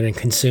from heaven and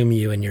consume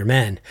you and your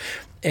men.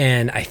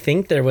 And I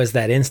think there was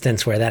that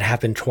instance where that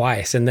happened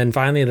twice. And then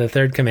finally the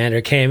third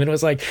commander came and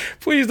was like,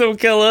 please don't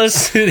kill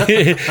us.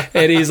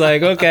 And he's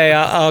like, okay,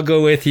 I'll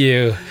go with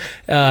you.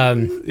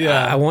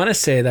 I want to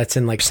say that's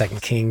in like 2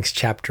 Kings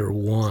chapter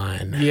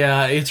 1.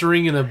 Yeah, it's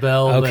ringing a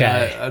bell.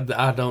 Okay. But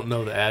I don't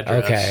know the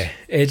address. Okay.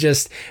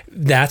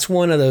 That's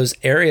one of those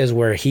areas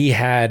where he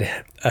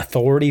had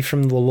authority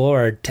from the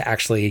Lord to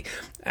actually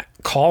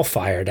call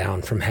fire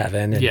down from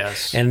heaven.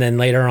 And then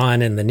later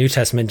on in the New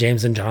Testament,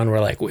 James and John were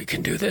like, we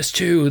can do this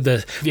too.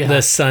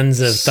 The sons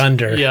of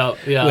thunder,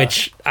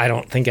 which I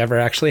don't think ever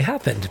actually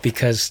happened,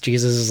 because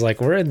Jesus is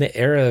like, we're in the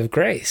era of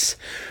grace.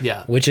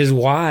 Yeah. Which is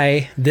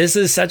why this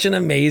is such an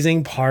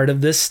amazing part of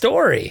this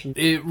story.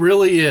 It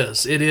really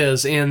is. It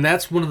is. And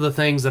that's one of the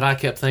things that I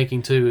kept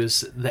thinking too,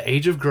 is the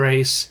age of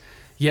grace.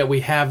 Yet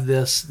we have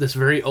this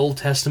very Old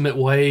Testament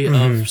way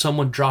of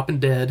someone dropping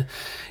dead.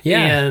 Yeah.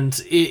 And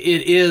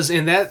it is,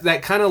 and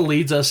that kind of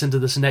leads us into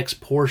this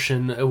next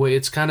portion.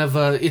 It's kind of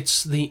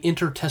it's the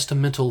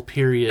intertestamental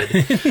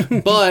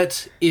period.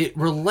 But it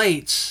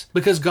relates,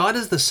 because God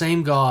is the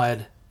same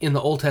God in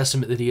the Old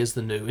Testament that he is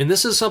the New. And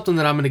this is something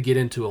that I'm going to get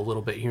into a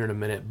little bit here in a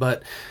minute.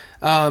 But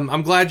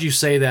I'm glad you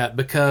say that,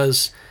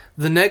 because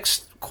the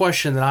next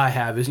question that I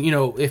have is,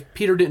 if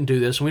Peter didn't do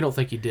this, and we don't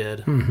think he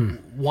did,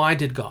 why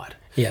did God?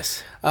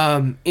 Yes.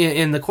 And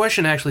the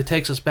question actually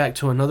takes us back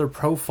to another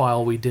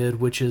profile we did,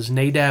 which is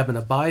Nadab and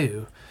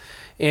Abihu.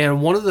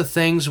 And one of the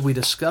things we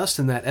discussed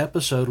in that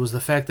episode was the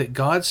fact that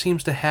God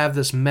seems to have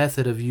this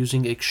method of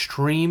using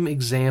extreme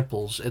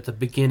examples at the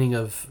beginning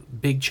of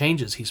big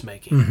changes he's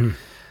making.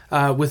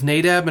 With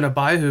Nadab and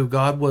Abihu,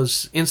 God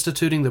was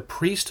instituting the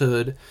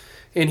priesthood,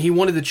 and he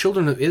wanted the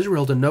children of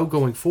Israel to know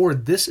going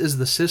forward, this is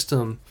the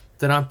system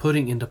that I'm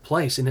putting into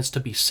place, and it's to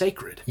be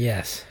sacred.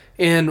 Yes.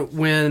 And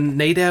when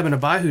Nadab and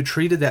Abihu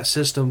treated that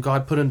system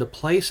God put into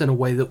place in a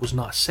way that was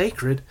not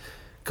sacred,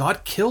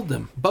 God killed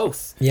them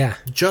both. Yeah.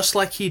 Just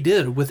like he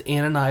did with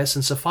Ananias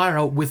and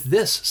Sapphira with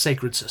this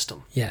sacred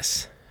system.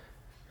 Yes.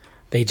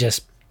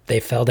 They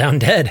fell down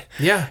dead.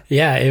 Yeah.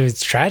 Yeah, it was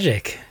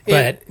tragic.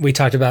 But we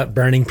talked about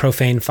burning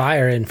profane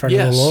fire in front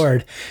of the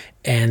Lord,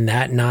 and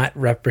that not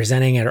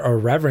representing it or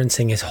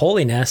reverencing his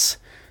holiness.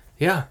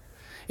 Yeah.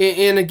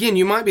 And again,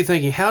 you might be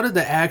thinking, how did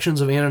the actions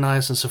of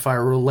Ananias and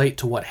Sapphira relate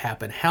to what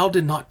happened? How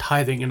did not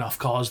tithing enough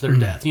cause their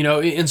death? You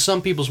know, in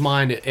some people's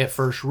mind at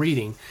first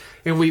reading,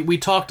 and we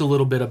talked a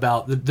little bit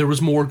about there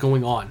was more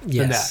going on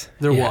than that.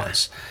 There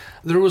was.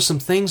 There was some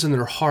things in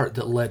their heart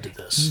that led to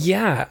this.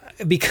 Yeah,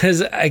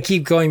 because I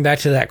keep going back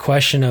to that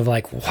question of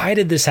like, why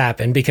did this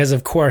happen? Because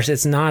of course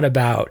it's not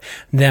about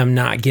them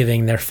not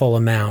giving their full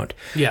amount.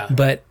 Yeah.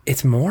 But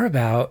it's more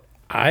about,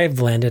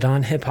 I've landed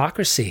on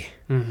hypocrisy.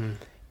 Mm-hmm.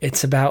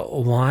 It's about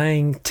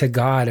lying to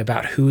God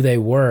about who they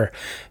were,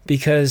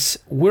 because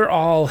we're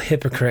all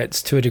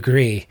hypocrites to a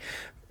degree,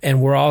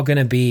 and we're all going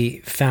to be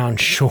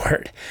found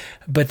short.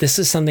 But this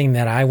is something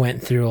that I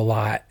went through a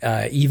lot,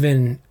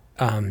 even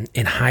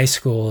in high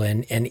school,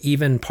 and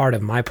even part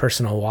of my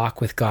personal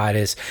walk with God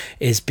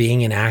is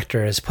being an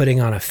actor, is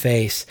putting on a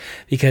face,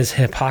 because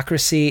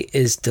hypocrisy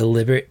is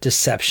deliberate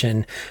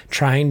deception,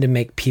 trying to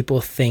make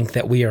people think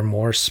that we are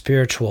more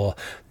spiritual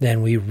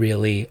than we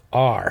really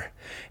are.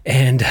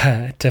 And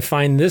to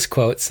find this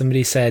quote,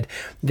 somebody said,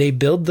 they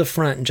build the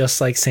front just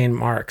like St.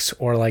 Mark's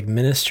or like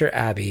Minister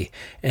Abbey,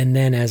 and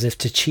then as if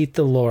to cheat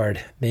the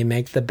Lord, they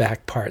make the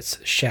back parts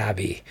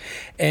shabby.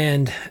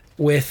 And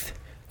with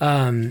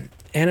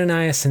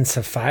Ananias and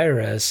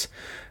Sapphira's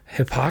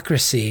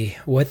hypocrisy,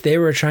 what they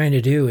were trying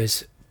to do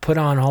is put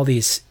on all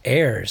these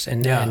airs,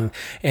 and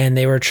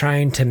they were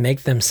trying to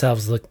make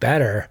themselves look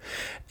better.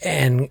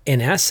 And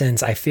in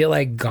essence, I feel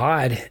like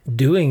God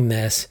doing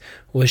this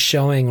was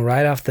showing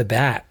right off the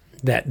bat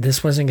that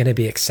this wasn't going to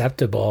be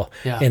acceptable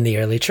in the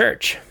early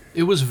church.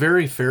 It was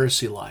very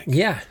Pharisee-like.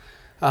 Yeah.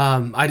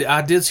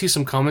 I did see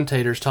some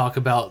commentators talk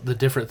about the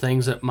different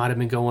things that might have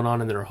been going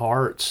on in their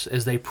hearts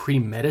as they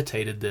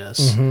premeditated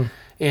this. Mm-hmm.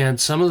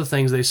 And some of the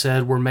things they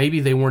said were maybe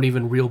they weren't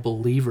even real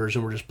believers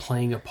and were just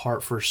playing a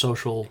part for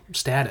social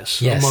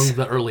status among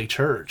the early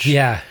church.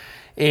 Yeah.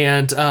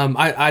 And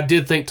I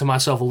did think to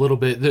myself a little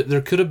bit that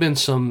there could have been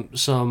some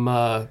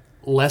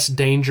less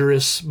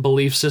dangerous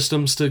belief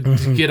systems to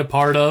get a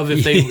part of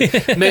if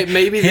they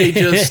maybe they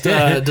just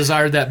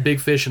desired that big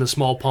fish in a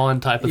small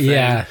pond type of thing.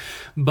 Yeah.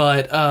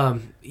 But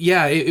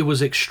it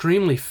was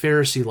extremely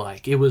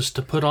Pharisee-like. It was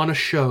to put on a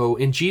show.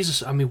 And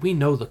Jesus, I mean, we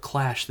know the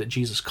clash that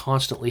Jesus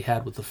constantly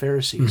had with the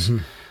Pharisees.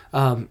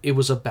 Mm-hmm. It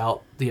was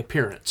about the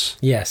appearance.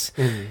 Yes.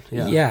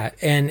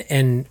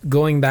 And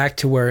going back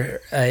to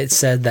where it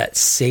said that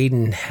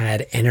Satan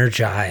had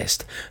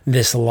energized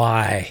this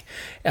lie,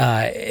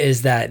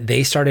 is that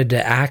they started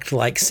to act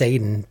like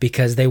Satan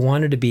because they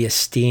wanted to be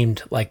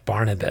esteemed like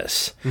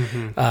Barnabas.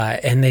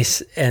 Mm-hmm.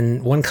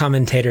 And one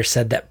commentator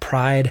said that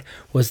pride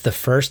was the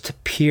first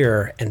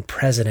peer and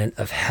president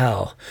of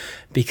hell,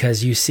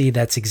 because you see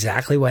that's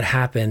exactly what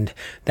happened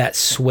that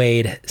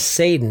swayed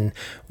Satan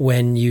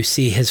when you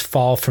see his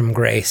fall from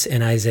grace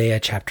in Isaiah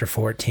chapter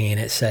 14.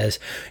 It says,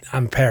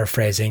 I'm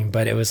paraphrasing,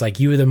 but it was like,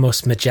 you were the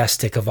most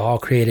majestic of all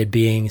created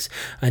beings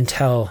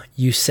until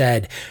you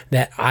said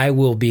that I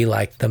will be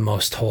like the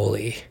most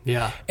holy.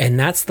 Yeah. And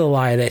that's the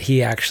lie that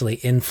he actually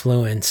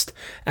influenced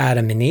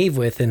Adam and Eve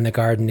with in the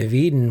Garden of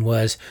Eden,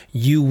 was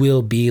you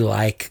will be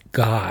like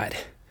God.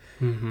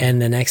 Mm-hmm.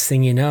 And the next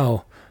thing you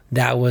know,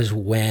 that was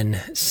when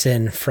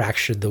sin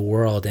fractured the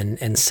world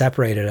and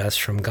separated us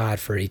from God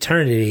for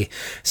eternity,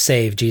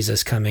 save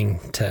Jesus coming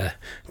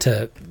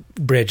to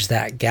bridge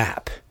that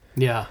gap.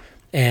 Yeah.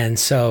 And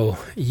so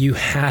you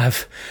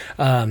have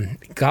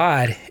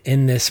God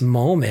in this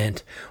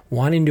moment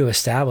wanting to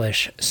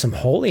establish some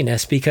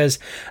holiness, because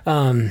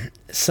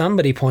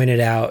somebody pointed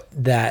out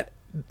that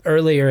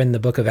earlier in the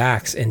book of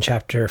Acts, in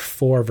chapter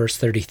 4, verse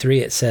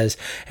 33, it says,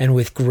 and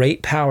with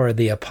great power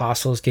the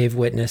apostles gave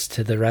witness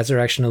to the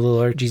resurrection of the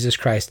Lord Jesus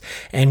Christ,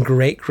 and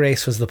great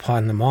grace was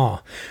upon them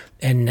all.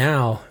 And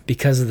now,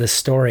 because of this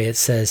story, it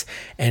says,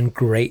 and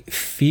great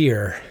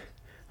fear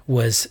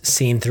was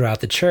seen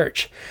throughout the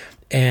church.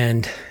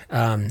 And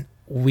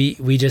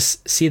we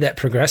just see that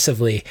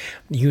progressively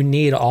you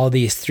need all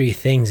these three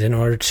things in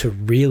order to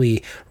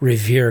really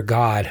revere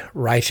God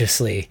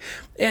righteously.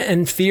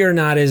 And fear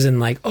not as in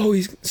like, oh,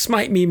 he's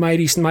smite me,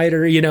 mighty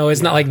smiter,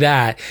 it's not like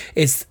that.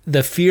 It's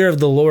the fear of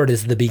the Lord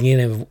is the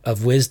beginning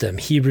of wisdom.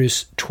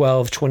 Hebrews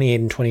 12:28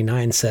 and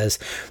 29 says,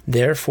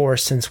 therefore,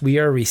 since we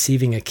are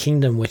receiving a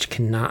kingdom which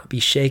cannot be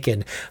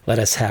shaken, let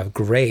us have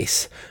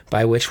grace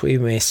by which we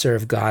may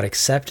serve God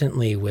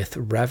acceptably with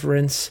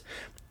reverence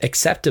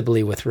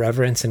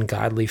and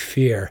godly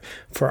fear,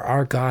 for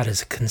our God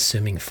is a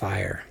consuming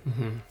fire.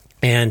 Mm-hmm.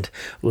 And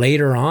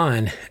later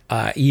on,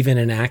 even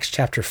in Acts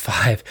chapter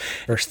 5,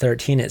 verse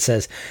 13, it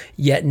says,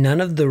 yet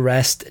none of the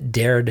rest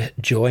dared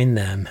join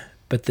them,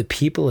 but the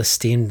people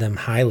esteemed them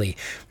highly.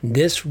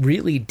 This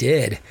really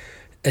did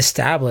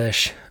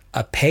establish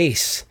a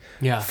pace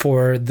Yeah.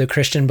 for the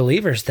Christian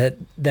believers, that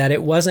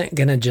it wasn't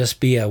going to just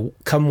be a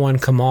come one,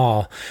 come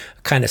all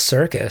kind of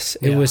circus.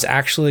 It was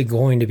actually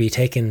going to be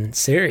taken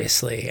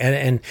seriously.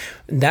 And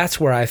that's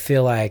where I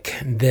feel like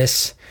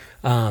this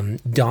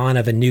dawn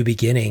of a new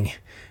beginning,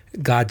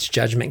 God's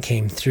judgment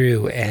came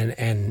through,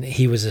 and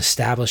he was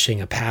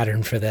establishing a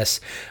pattern for this,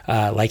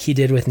 like he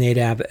did with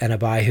Nadab and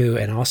Abihu,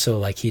 and also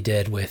like he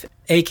did with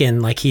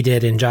Achan, like he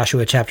did in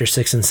Joshua chapter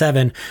 6 and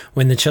 7,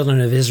 when the children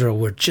of Israel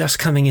were just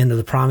coming into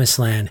the promised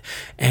land.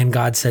 And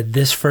God said,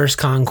 this first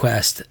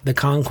conquest, the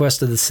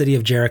conquest of the city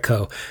of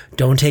Jericho,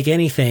 don't take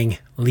anything,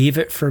 leave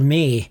it for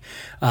me.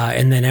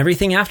 And then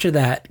everything after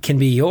that can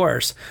be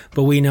yours.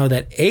 But we know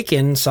that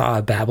Achan saw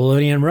a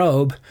Babylonian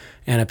robe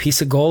and a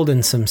piece of gold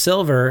and some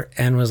silver,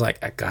 and was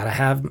like, I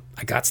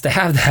gots to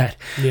have that.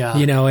 Yeah.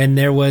 And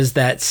there was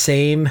that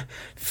same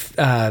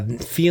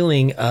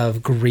feeling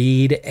of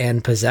greed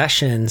and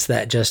possessions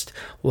that just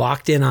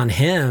locked in on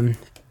him.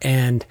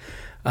 And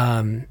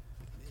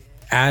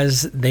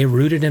as they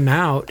rooted him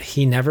out,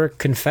 he never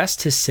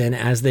confessed his sin.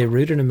 As they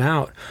rooted him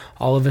out,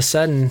 all of a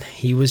sudden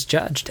he was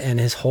judged, and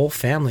his whole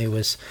family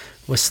was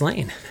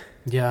slain.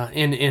 Yeah,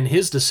 and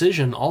his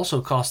decision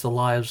also cost the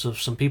lives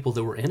of some people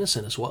that were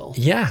innocent as well.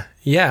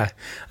 Yeah.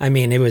 I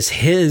mean, it was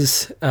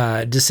his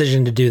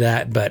decision to do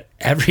that, but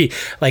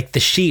the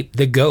sheep,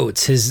 the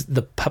goats,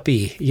 the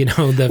puppy, the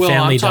family dog. Well,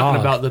 I'm talking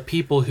about the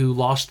people who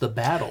lost the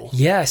battle.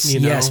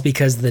 Yes,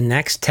 because the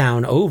next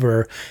town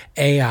over,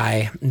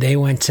 Ai, they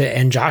went to,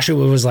 and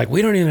Joshua was like,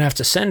 we don't even have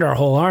to send our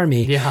whole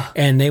army. Yeah.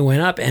 And they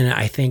went up, and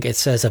I think it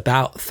says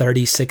about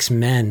 36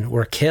 men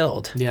were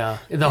killed. Yeah.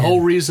 The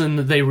whole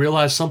reason they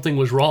realized something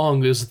was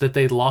wrong is that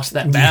they lost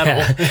that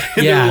battle.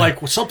 And they were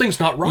like, well, something's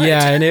not right.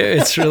 Yeah, and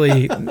it's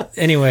really...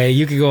 Anyway,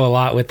 you could go a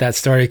lot with that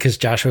story, because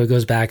Joshua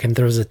goes back and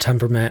throws a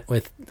temperament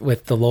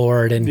with the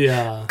Lord, and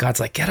God's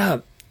like, get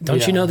up.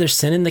 Don't you know there's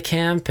sin in the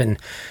camp?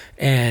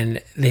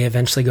 And they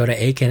eventually go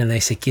to Achan and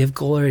they say, give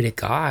glory to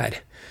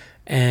God.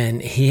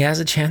 And he has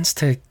a chance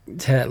to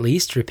at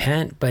least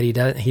repent, but he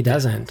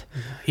doesn't.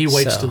 He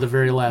waits to the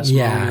very last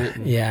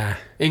moment. Yeah.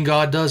 And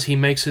God does. He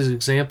makes his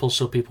examples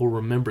so people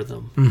remember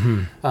them.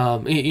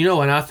 Mm-hmm.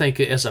 And I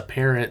think as a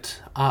parent,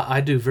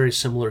 I do very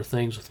similar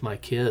things with my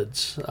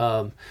kids.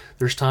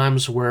 There's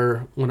times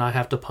when I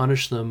have to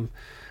punish them,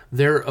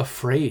 they're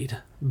afraid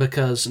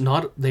because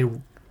not they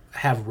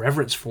have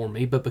reverence for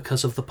me, but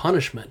because of the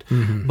punishment.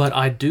 Mm-hmm. But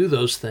I do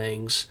those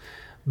things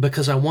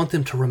because I want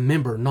them to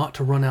remember not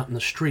to run out in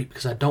the street,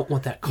 because I don't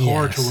want that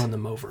car to run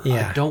them over.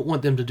 Yeah. I don't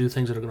want them to do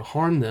things that are going to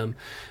harm them.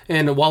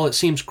 And while it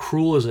seems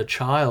cruel as a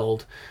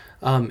child,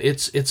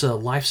 it's a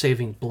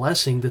life-saving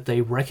blessing that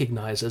they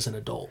recognize as an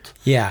adult.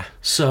 Yeah.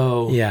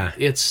 So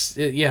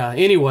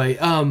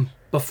Anyway,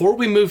 before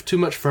we move too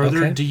much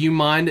further, do you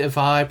mind if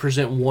I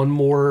present one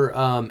more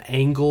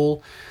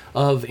angle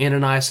of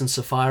Ananias and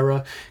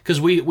Sapphira? Because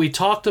we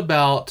talked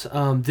about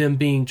them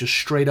being just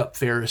straight up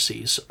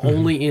Pharisees,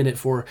 only in it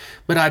for.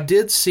 But I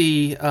did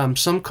see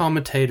some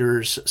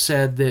commentators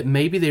said that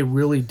maybe they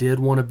really did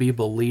want to be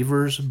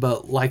believers,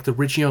 but like the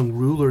rich young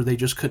ruler, they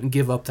just couldn't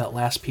give up that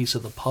last piece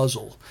of the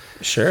puzzle.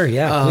 Sure,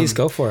 yeah, please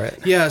go for it.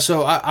 Yeah,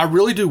 so I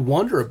really do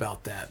wonder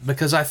about that,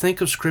 because I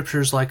think of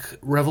scriptures like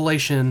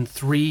Revelation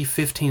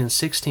 3:15 and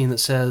 16 that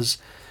says,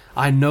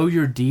 I know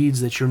your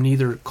deeds, that you're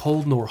neither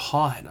cold nor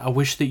hot. I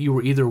wish that you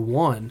were either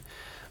one,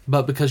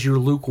 but because you're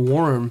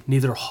lukewarm,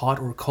 neither hot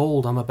or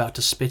cold, I'm about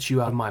to spit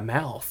you out of my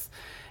mouth.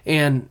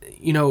 And,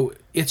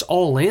 it's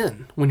all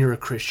in when you're a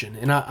Christian.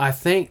 And I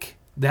think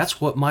that's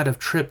what might have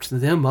tripped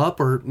them up,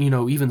 or,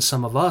 even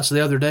some of us.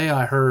 The other day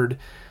I heard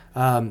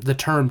the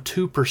term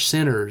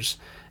 2%ers,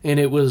 and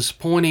it was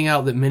pointing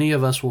out that many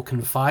of us will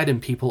confide in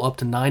people up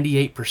to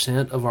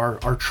 98% of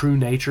our true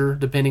nature,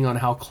 depending on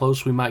how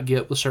close we might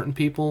get with certain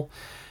people.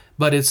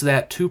 But it's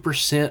that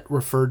 2%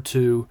 referred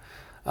to,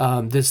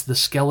 the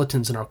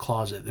skeletons in our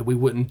closet that we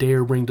wouldn't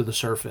dare bring to the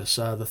surface,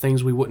 the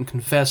things we wouldn't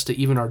confess to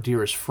even our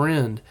dearest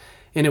friend.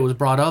 And it was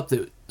brought up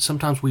that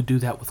sometimes we do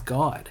that with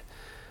God.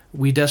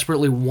 We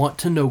desperately want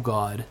to know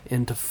God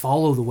and to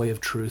follow the way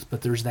of truth,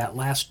 but there's that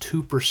last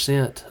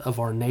 2% of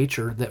our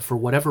nature that for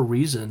whatever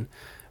reason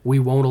we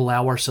won't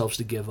allow ourselves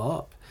to give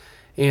up.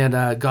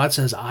 And God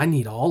says, I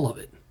need all of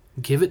it.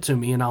 Give it to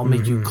me and I'll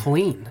make you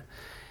clean.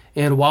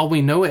 And while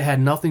we know it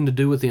had nothing to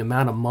do with the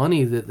amount of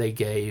money that they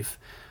gave,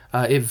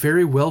 it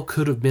very well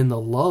could have been the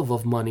love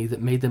of money that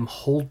made them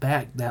hold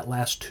back that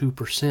last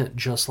 2%,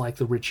 just like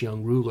the rich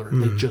young ruler.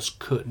 They just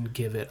couldn't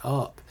give it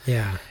up.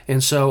 Yeah.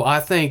 And so I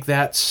think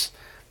that's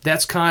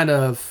kind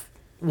of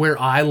where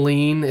I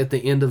lean at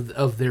the end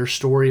of their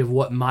story of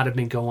what might have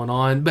been going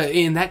on.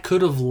 And that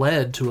could have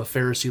led to a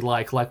Pharisee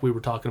like we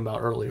were talking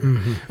about earlier.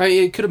 I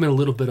mean, it could have been a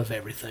little bit of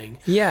everything.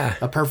 Yeah.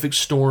 A perfect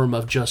storm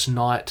of just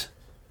not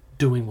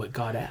doing what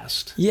God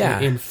asked. Yeah.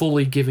 And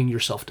fully giving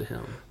yourself to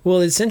Him.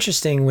 Well, it's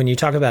interesting when you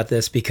talk about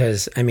this,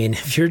 because, I mean,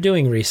 if you're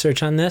doing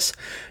research on this,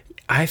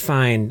 I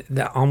find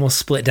that almost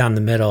split down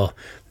the middle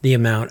the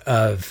amount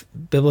of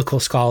biblical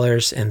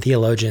scholars and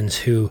theologians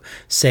who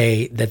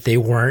say that they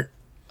weren't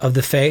of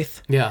the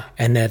faith. Yeah.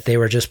 And that they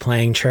were just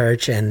playing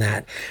church, and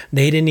that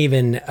they didn't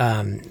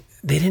even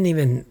they didn't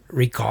even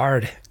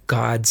regard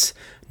God's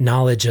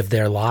knowledge of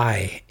their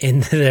lie in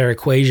their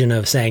equation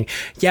of saying,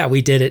 yeah,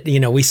 we did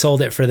it, we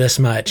sold it for this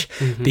much,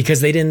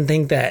 because they didn't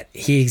think that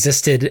he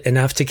existed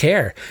enough to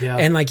care. Yeah.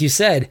 And like you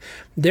said,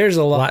 there's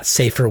a lot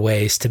safer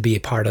ways to be a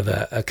part of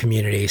a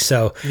community.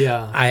 So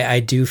Yeah.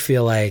 I do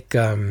feel like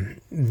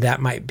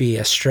that might be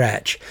a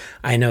stretch.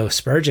 I know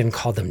Spurgeon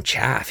called them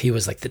chaff. He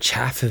was like, the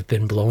chaff have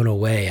been blown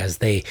away as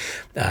they,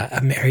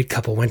 a married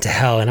couple went to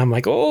hell. And I'm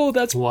like, oh,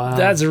 that's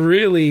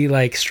really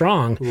like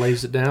strong.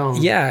 Lays it down.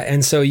 Yeah.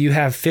 And so you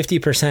have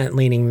 50%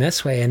 leaning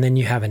this way, and then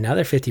you have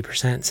another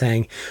 50%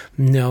 saying,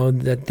 no,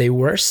 that they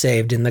were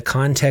saved in the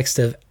context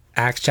of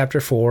Acts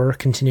chapter 4,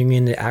 continuing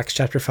into Acts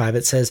chapter 5.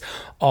 It says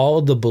all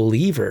the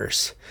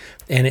believers,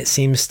 and it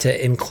seems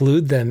to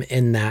include them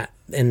in that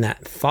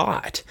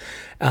thought.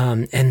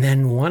 And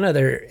then one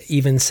other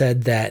even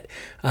said that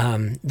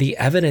the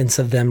evidence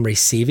of them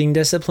receiving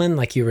discipline,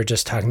 like you were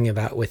just talking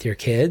about with your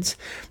kids,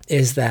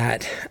 is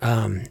that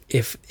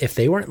if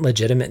they weren't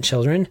legitimate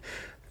children,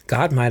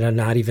 God might have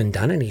not even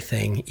done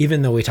anything,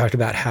 even though we talked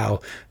about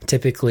how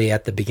typically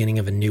at the beginning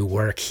of a new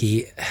work,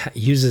 he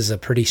uses a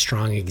pretty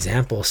strong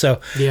example. So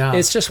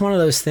It's just one of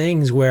those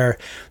things where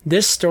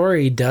this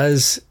story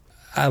does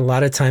a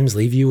lot of times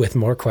leave you with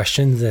more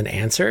questions than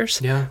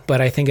answers. Yeah.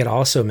 But I think it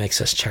also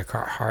makes us check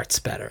our hearts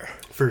better.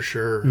 For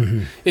sure.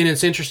 And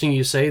it's interesting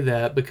you say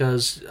that,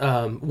 because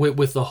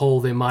with the whole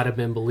they might have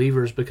been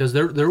believers, because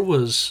there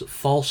was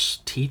false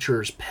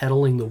teachers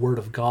peddling the word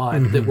of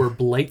God that were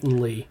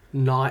blatantly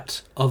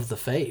not of the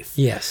faith.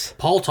 Yes.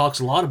 Paul talks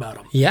a lot about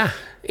them. Yeah.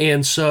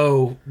 And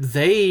so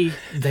they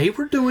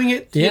were doing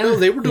it,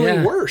 they were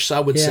doing worse, I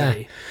would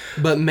say.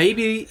 But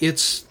maybe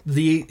it's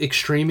the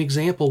extreme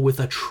example with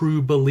a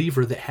true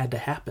believer that had to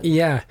happen.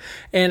 Yeah.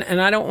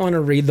 And I don't want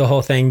to read the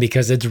whole thing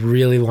because it's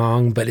really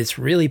long, but it's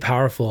really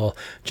powerful.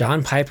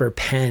 John Piper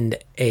penned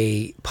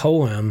a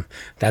poem.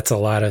 That's a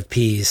lot of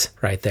P's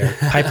right there.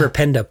 Piper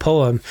penned a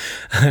poem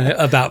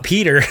about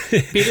Peter.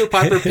 Peter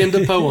Piper penned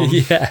a poem.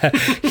 Yeah.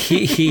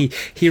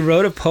 He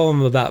wrote a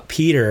poem about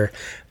Peter,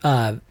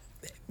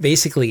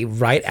 basically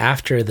right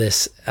after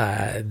this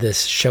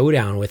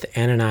showdown with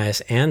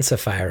Ananias and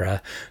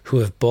Sapphira, who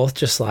have both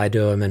just lied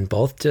to him and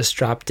both just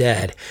dropped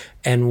dead.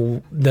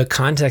 And the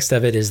context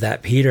of it is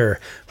that Peter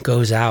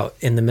goes out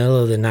in the middle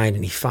of the night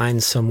and he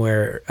finds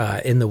somewhere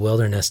in the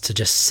wilderness to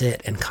just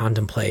sit and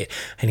contemplate.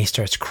 And he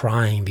starts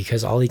crying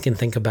because all he can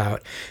think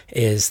about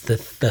is the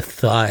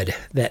thud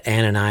that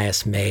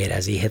Ananias made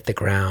as he hit the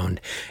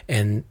ground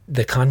and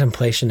the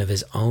contemplation of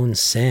his own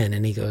sin.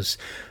 And he goes,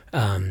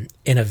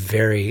 in a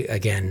very,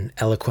 again,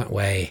 eloquent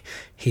way,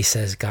 he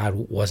says,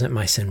 God, wasn't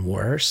my sin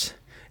worse?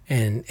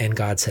 And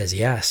God says,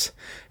 yes.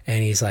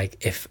 And he's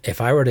like,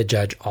 if I were to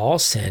judge all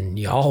sin,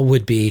 y'all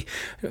would be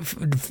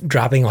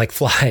dropping like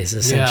flies,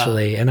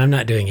 essentially. Yeah. And I'm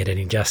not doing it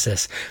any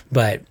justice.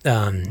 But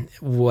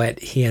what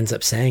he ends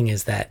up saying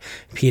is that,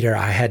 Peter,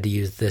 I had to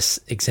use this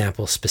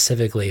example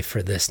specifically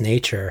for this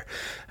nature.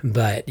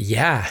 But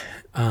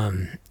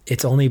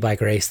it's only by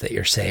grace that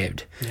you're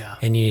saved. Yeah.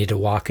 And you need to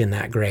walk in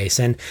that grace.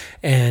 And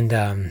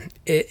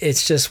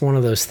it's just one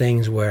of those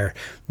things where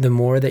the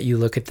more that you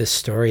look at this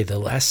story, the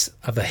less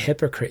of a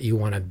hypocrite you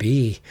want to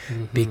be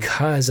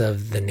because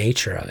of the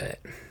nature of it.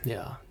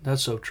 Yeah,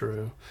 that's so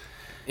true.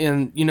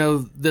 And,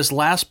 this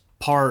last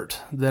part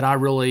that I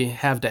really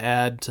have to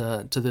add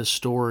to this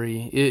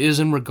story is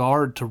in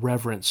regard to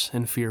reverence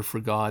and fear for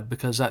God,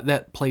 because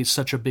that plays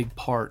such a big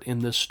part in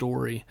this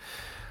story.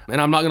 And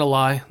I'm not going to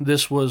lie,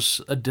 this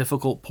was a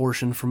difficult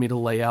portion for me to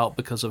lay out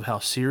because of how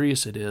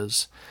serious it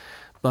is.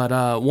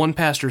 But one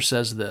pastor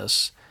says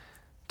this: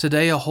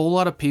 today a whole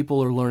lot of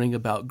people are learning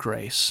about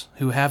grace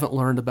who haven't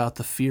learned about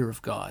the fear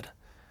of God.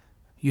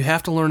 You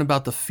have to learn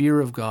about the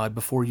fear of God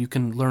before you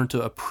can learn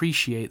to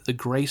appreciate the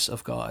grace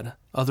of God.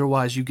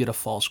 Otherwise, you get a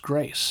false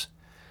grace.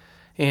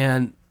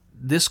 And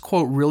this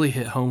quote really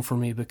hit home for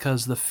me,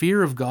 because the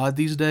fear of God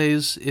these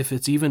days, if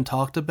it's even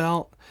talked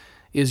about,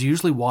 is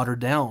usually watered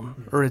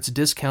down, or it's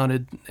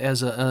discounted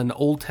as an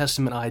Old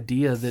Testament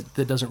idea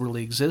that doesn't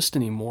really exist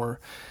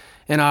anymore.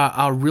 And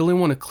I really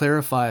want to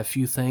clarify a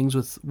few things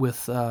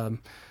with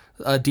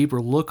a deeper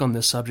look on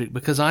this subject,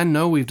 because I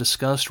know we've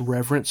discussed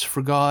reverence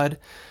for God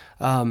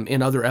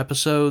in other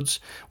episodes,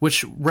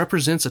 which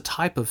represents a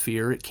type of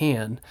fear. It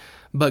can.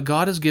 But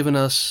God has given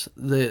us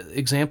the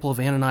example of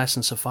Ananias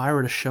and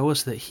Sapphira to show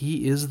us that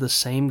he is the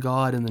same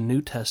God in the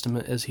New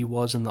Testament as he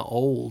was in the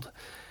Old.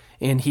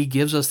 And he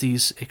gives us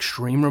these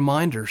extreme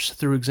reminders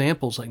through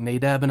examples like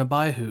Nadab and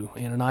Abihu,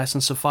 Ananias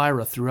and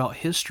Sapphira throughout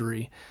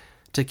history,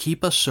 to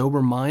keep us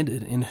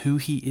sober-minded in who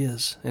he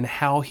is and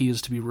how he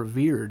is to be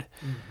revered.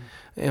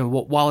 And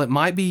while it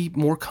might be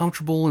more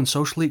comfortable and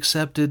socially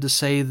accepted to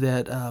say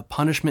that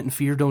punishment and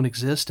fear don't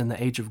exist in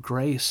the age of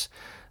grace,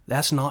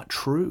 that's not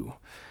true.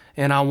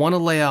 And I want to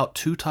lay out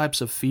two types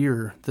of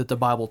fear that the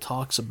Bible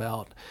talks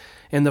about.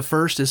 And the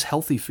first is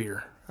healthy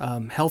fear.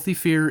 Healthy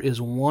fear is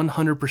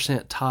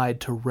 100%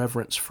 tied to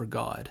reverence for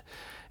God.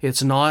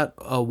 It's not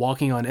a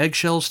walking on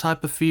eggshells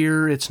type of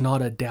fear. It's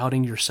not a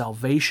doubting your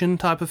salvation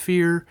type of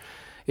fear.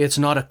 It's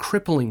not a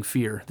crippling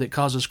fear that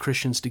causes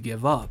Christians to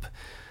give up.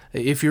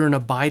 If you're an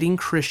abiding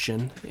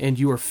Christian and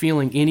you are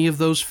feeling any of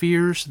those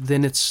fears,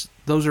 then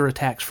those are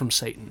attacks from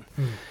Satan.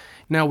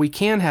 Now, we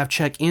can have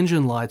check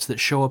engine lights that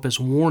show up as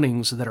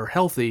warnings that are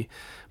healthy,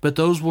 but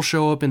those will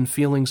show up in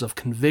feelings of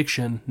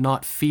conviction,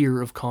 not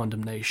fear of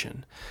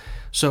condemnation.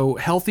 So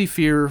healthy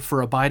fear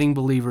for abiding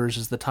believers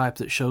is the type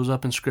that shows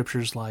up in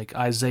scriptures like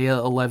Isaiah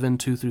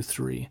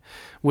 11:2-3,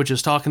 which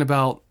is talking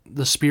about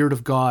the Spirit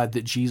of God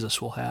that Jesus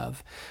will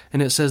have.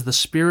 And it says, "The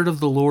Spirit of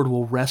the Lord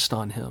will rest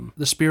on him,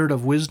 the Spirit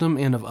of wisdom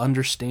and of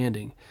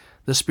understanding,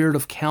 the Spirit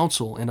of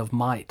counsel and of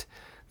might,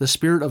 the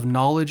Spirit of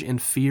knowledge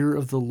and fear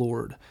of the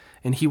Lord,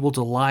 and he will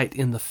delight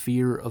in the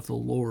fear of the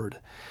Lord."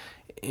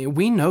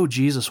 We know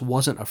Jesus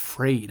wasn't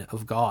afraid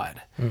of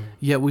God,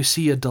 yet we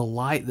see a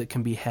delight that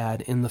can be had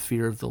in the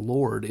fear of the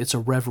Lord. It's a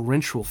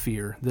reverential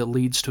fear that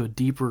leads to a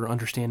deeper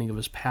understanding of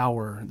his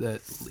power,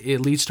 that it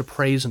leads to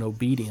praise and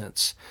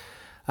obedience.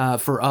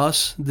 For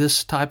us,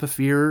 this type of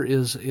fear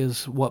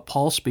is what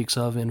Paul speaks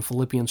of in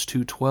Philippians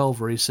 2:12,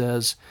 where he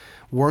says,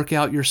 "Work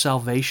out your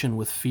salvation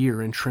with fear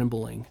and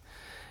trembling."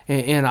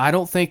 And I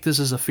don't think this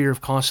is a fear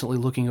of constantly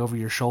looking over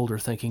your shoulder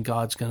thinking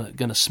God's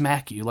gonna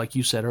smack you, like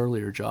you said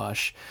earlier,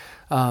 Josh.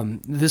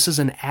 This is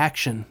an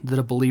action that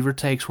a believer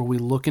takes where we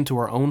look into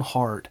our own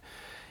heart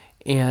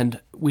and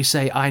we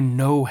say, "I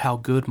know how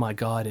good my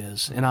God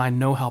is, and I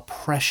know how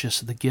precious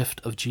the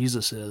gift of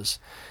Jesus is,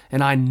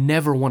 and I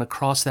never want to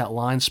cross that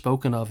line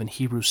spoken of in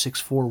Hebrews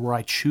 6:4, where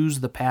I choose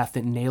the path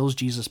that nails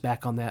Jesus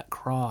back on that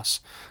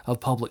cross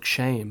of public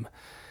shame."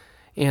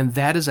 And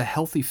that is a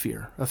healthy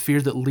fear, a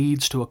fear that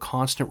leads to a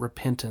constant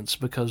repentance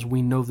because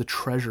we know the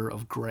treasure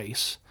of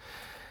grace.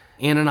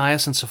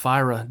 Ananias and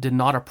Sapphira did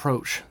not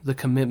approach the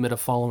commitment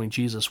of following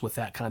Jesus with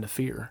that kind of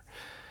fear.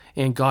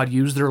 And God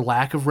used their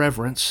lack of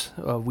reverence.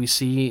 We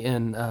see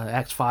in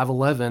Acts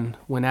 5:11,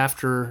 when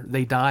after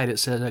they died, it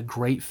said a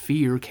great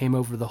fear came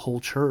over the whole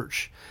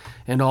church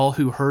and all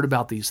who heard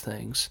about these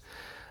things.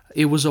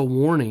 It was a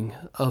warning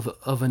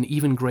of an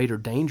even greater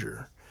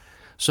danger.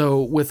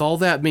 So with all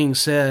that being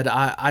said,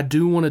 I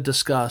do want to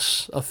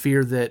discuss a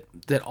fear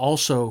that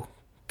also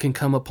can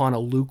come upon a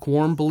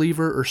lukewarm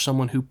believer or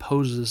someone who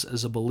poses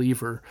as a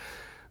believer.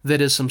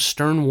 That is some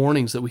stern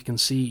warnings that we can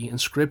see in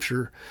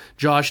Scripture.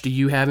 Josh, do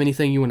you have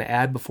anything you want to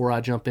add before I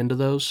jump into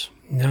those?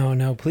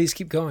 No, please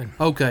keep going.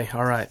 Okay,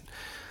 all right.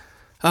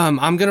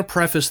 I'm going to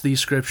preface these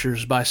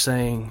scriptures by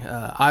saying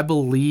I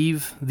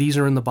believe these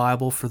are in the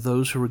Bible for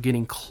those who are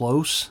getting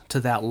close to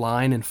that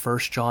line in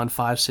 1 John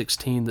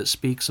 5:16 that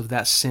speaks of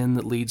that sin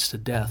that leads to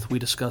death. We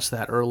discussed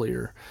that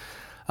earlier.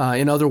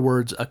 In other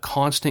words, a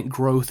constant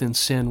growth in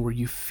sin where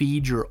you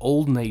feed your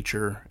old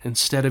nature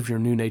instead of your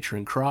new nature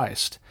in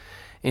Christ.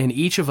 And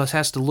each of us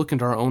has to look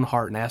into our own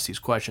heart and ask these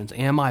questions.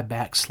 Am I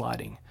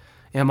backsliding?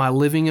 Am I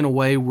living in a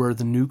way where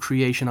the new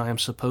creation I am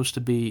supposed to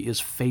be is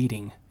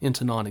fading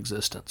into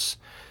non-existence?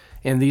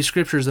 And these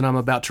scriptures that I'm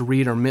about to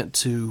read are meant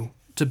to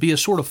be a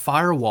sort of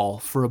firewall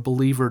for a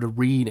believer to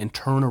read and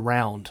turn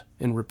around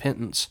in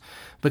repentance,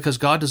 because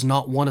God does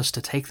not want us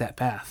to take that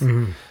path,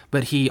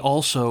 but he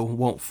also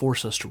won't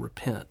force us to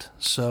repent.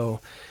 So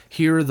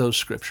here are those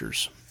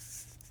scriptures.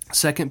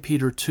 2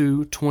 Peter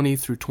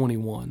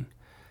 2:20-21.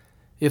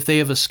 If they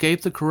have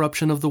escaped the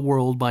corruption of the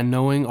world by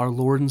knowing our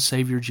Lord and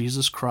Savior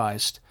Jesus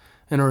Christ,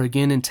 and are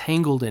again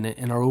entangled in it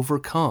and are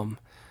overcome,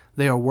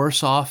 they are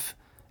worse off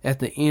at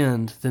the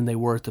end than they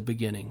were at the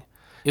beginning.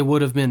 It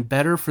would have been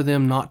better for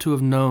them not to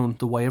have known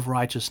the way of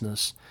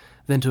righteousness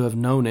than to have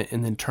known it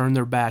and then turned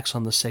their backs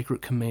on the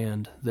sacred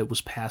command that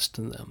was passed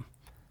to them.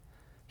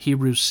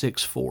 Hebrews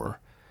 6:4.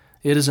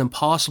 It is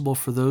impossible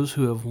for those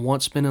who have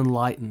once been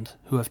enlightened,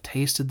 who have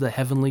tasted the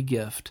heavenly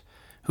gift,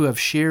 who have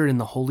shared in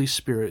the Holy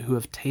Spirit, who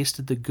have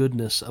tasted the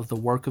goodness of the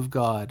work of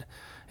God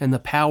and the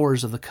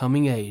powers of the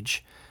coming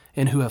age,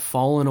 and who have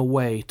fallen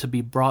away, to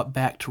be brought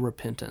back to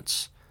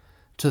repentance.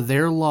 To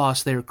their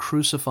loss they are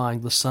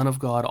crucifying the Son of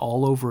God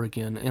all over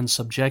again and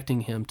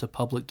subjecting him to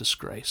public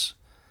disgrace.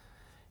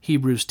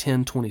 Hebrews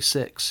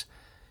 10:26.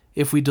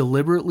 If we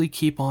deliberately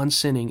keep on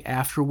sinning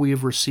after we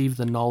have received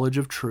the knowledge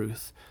of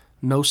truth,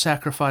 no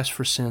sacrifice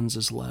for sins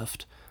is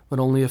left, but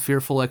only a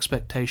fearful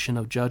expectation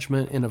of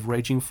judgment and of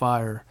raging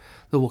fire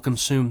that will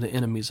consume the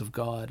enemies of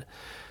God.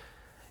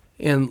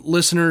 And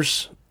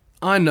listeners,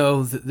 I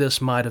know that this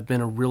might have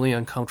been a really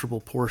uncomfortable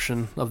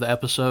portion of the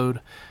episode.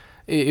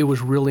 It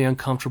was really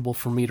uncomfortable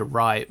for me to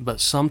write, but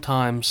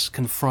sometimes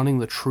confronting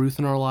the truth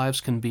in our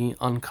lives can be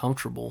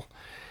uncomfortable.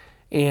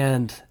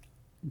 And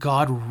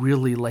God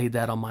really laid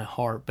that on my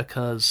heart,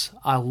 because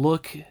I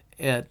look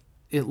at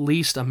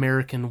least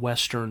American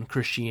Western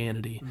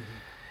Christianity,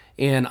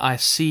 and I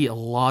see a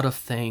lot of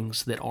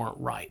things that aren't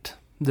right.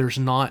 There's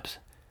not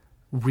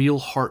real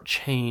heart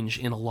change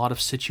in a lot of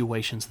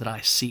situations that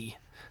I see.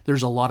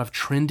 There's a lot of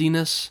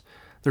trendiness.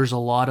 There's a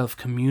lot of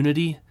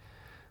community.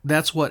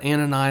 That's what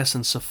Ananias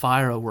and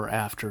Sapphira were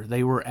after.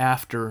 They were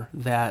after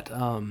that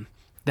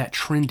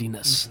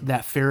trendiness,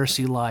 that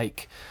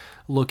Pharisee-like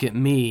look at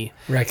me.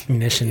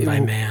 Recognition by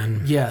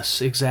man.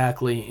 Yes,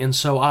 exactly. And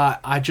so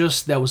I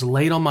just, that was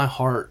laid on my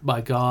heart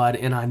by God,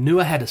 and I knew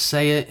I had to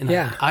say it, and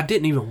I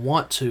didn't even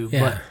want to,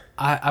 but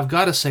I've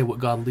got to say what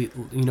God,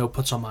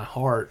 puts on my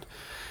heart.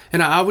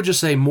 And I would just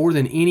say, more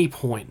than any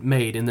point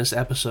made in this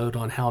episode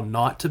on how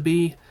not to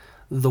be,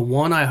 the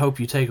one I hope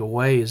you take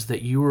away is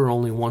that you are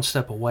only one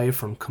step away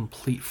from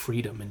complete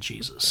freedom in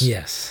Jesus.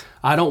 Yes.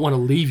 I don't want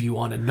to leave you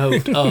on a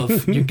note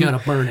of you're going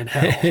to burn in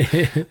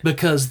hell,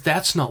 because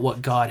that's not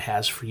what God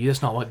has for you.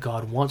 That's not what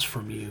God wants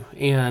from you.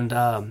 And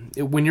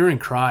when you're in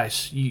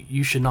Christ,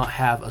 you should not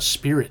have a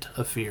spirit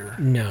of fear.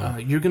 No.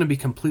 You're going to be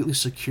completely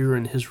secure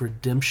in his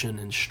redemption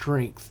and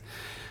strength.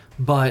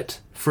 But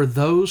for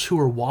those who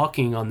are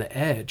walking on the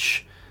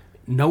edge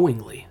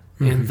knowingly,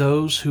 and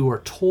those who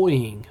are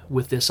toying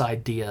with this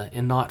idea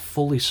and not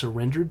fully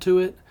surrendered to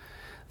it,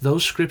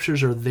 those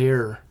scriptures are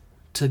there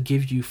to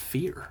give you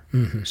fear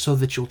so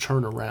that you'll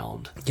turn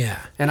around.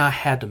 Yeah. And I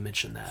had to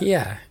mention that.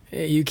 Yeah.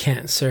 You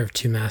can't serve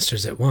two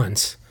masters at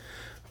once.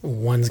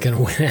 One's going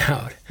to win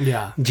out.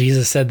 Yeah.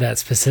 Jesus said that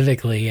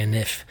specifically. And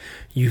if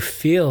you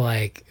feel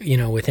like,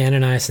 with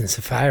Ananias and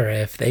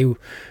Sapphira,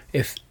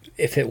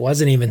 if it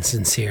wasn't even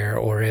sincere,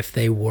 or if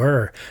they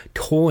were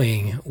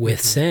toying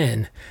with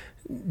sin,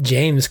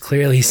 James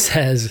clearly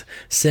says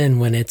sin,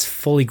 when it's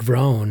fully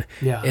grown,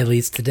 it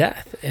leads to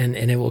death, and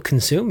it will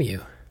consume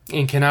you.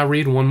 And can I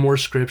read one more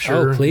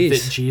scripture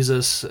please. that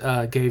Jesus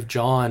gave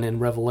John in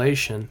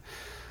Revelation?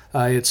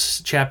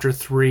 It's chapter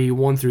 3,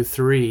 1 through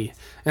 3.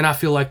 And I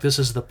feel like this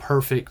is the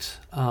perfect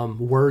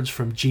words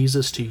from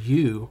Jesus to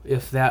you,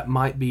 if that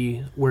might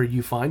be where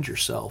you find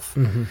yourself.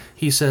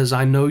 He says,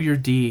 I know your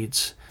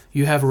deeds.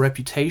 You have a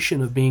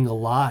reputation of being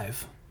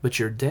alive, but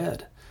you're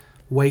dead.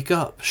 Wake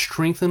up,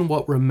 strengthen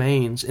what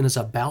remains and is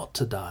about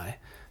to die,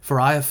 for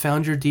I have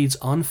found your deeds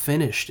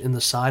unfinished in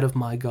the sight of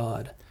my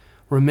God.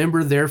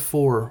 Remember,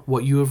 therefore,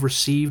 what you have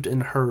received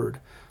and heard.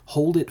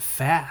 Hold it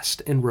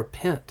fast and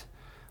repent.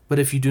 But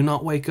if you do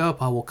not wake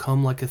up, I will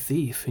come like a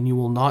thief, and you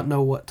will not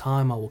know what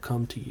time I will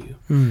come to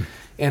you.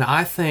 And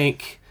I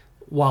think,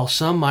 while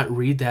some might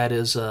read that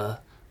as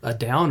a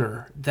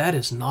downer, that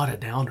is not a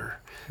downer.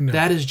 No.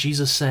 That is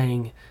Jesus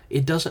saying,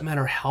 it doesn't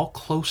matter how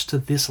close to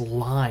this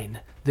line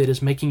that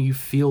is making you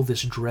feel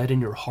this dread in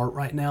your heart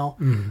right now,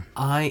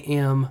 I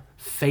am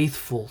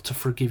faithful to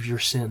forgive your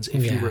sins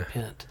if you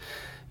repent.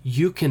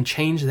 You can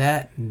change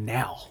that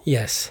now.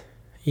 Yes.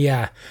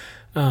 Yeah.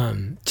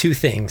 Two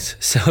things.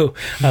 So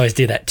I always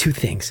do that. Two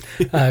things.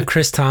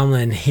 Chris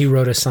Tomlin, he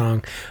wrote a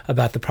song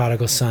about the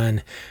prodigal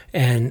son,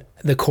 and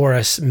the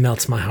chorus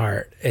melts my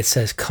heart. It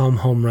says, come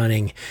home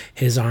running.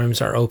 His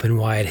arms are open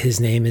wide. His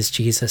name is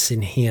Jesus,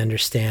 and he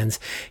understands.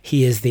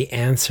 He is the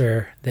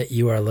answer that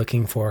you are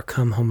looking for.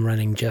 Come home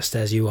running just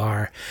as you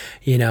are.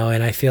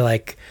 And I feel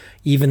like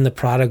even the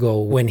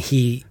prodigal, when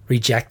he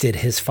rejected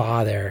his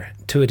father,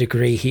 to a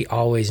degree, he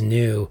always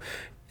knew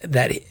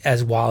that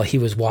as while he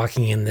was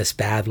walking in this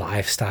bad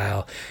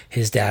lifestyle,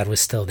 his dad was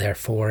still there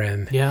for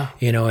him. Yeah.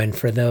 And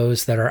for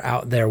those that are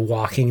out there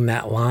walking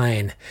that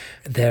line,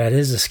 that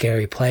is a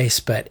scary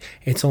place, but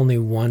it's only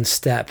one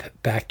step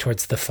back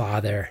towards the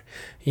Father,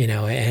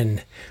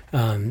 and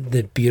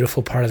the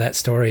beautiful part of that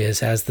story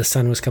is, as the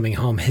son was coming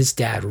home, his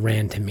dad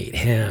ran to meet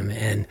him,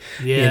 and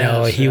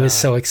he was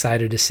so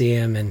excited to see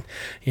him. And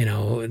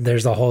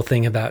there's the whole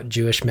thing about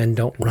Jewish men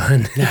don't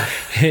run.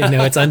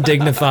 It's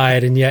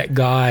undignified, and yet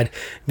God,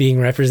 being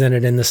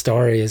represented in the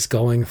story, is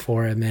going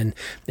for him.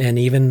 And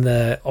even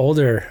the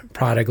older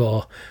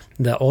prodigal,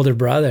 the older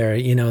brother,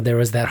 there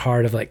was that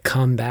heart of like,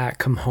 come back,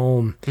 come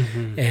home.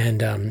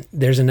 And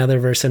there's another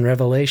verse in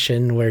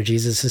Revelation where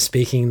Jesus is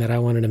speaking that I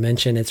wanted to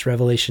mention. It's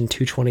Revelation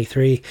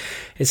 2:23.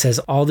 It says,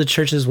 all the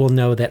churches will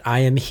know that I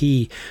am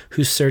he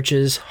who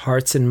searches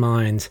hearts and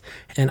minds,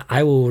 and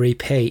I will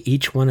repay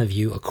each one of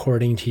you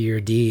according to your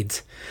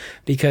deeds.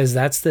 Because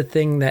that's the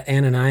thing that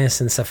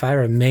Ananias and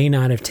Sapphira may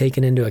not have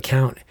taken into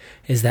account,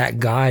 is that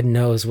God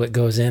knows what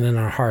goes in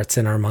our hearts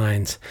and our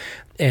minds.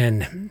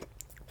 And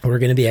we're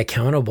going to be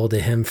accountable to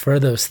him for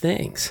those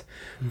things,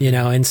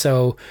 and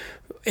so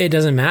it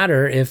doesn't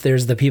matter if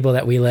there's the people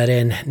that we let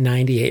in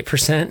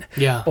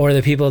 98%, or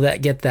the people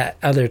that get that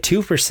other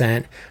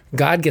 2%.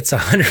 God gets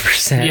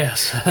 100%.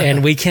 Yes.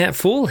 And we can't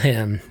fool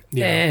him.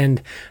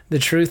 And the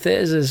truth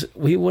is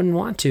we wouldn't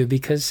want to,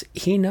 because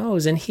he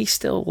knows, and he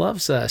still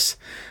loves us.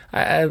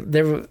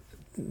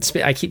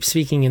 I keep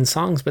speaking in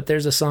songs, but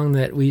there's a song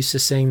that we used to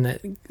sing that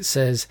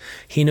says,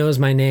 he knows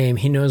my name,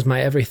 he knows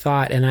my every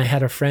thought. And I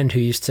had a friend who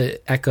used to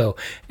echo,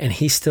 and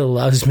he still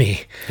loves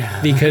me,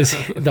 because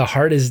the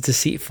heart is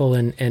deceitful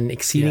and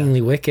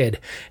exceedingly wicked.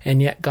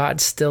 And yet God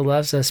still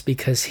loves us,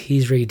 because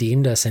he's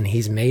redeemed us and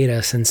he's made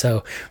us. And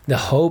so the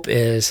hope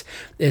is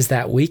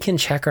that we can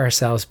check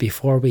ourselves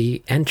before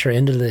we enter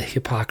into the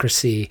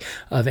hypocrisy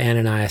of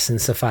Ananias and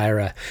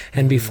Sapphira.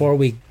 And before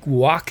we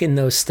walk in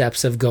those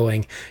steps of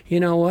going, you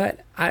know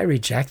what? I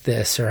reject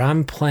this, or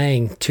I'm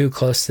playing too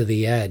close to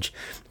the edge.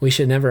 We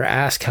should never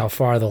ask how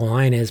far the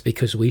line is,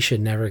 because we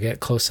should never get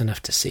close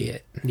enough to see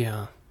it.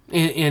 Yeah.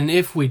 And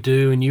if we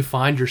do, and you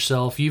find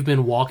yourself, you've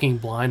been walking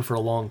blind for a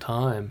long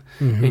time,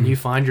 and you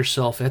find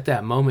yourself at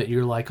that moment,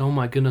 you're like, oh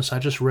my goodness, I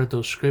just read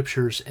those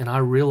scriptures, and I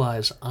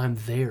realize I'm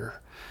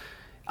there.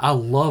 I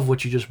love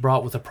what you just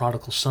brought with the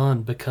prodigal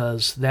son,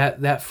 because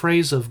that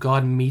phrase of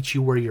God meets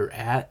you where you're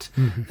at,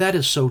 that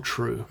is so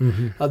true.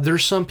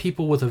 There's some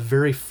people with a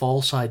very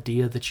false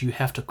idea that you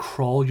have to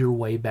crawl your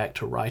way back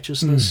to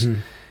righteousness.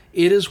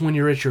 It is when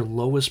you're at your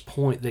lowest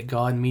point that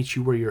God meets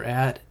you where you're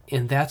at,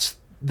 and that's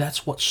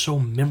what's so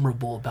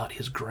memorable about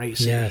his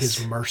grace and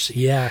his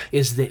mercy,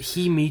 is that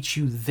he meets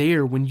you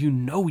there when you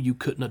know you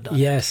couldn't have done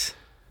it.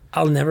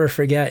 I'll never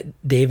forget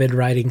David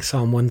writing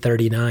Psalm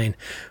 139.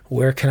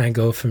 Where can I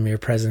go from your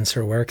presence,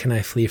 or where can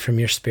I flee from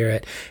your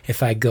spirit?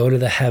 If I go to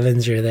the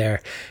heavens, you're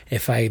there.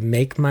 If I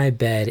make my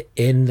bed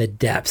in the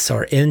depths,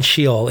 or in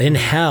Sheol, in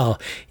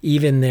hell,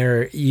 even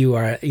there you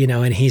are,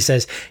 and he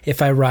says,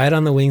 if I ride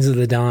on the wings of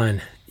the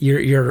dawn,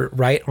 your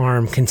right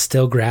arm can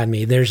still grab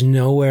me. There's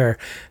nowhere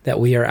that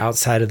we are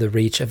outside of the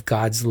reach of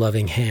God's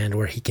loving hand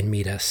where he can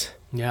meet us.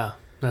 Yeah,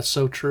 that's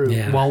so true.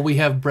 Yeah. While we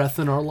have breath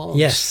in our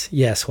lungs.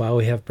 Yes, while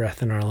we have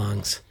breath in our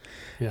lungs.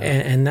 Yeah.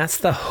 And that's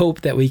the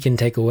hope that we can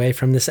take away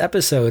from this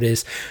episode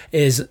is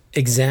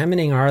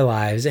examining our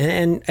lives.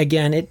 And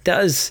again, it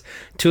does,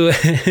 to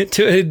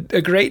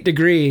a great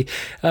degree,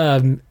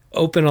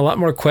 open a lot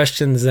more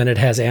questions than it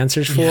has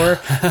answers for.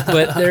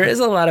 But there is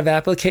a lot of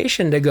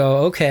application to go,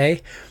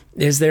 okay,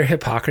 is there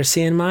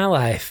hypocrisy in my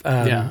life?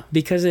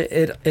 Because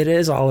it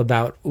is all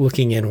about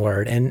looking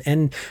inward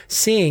and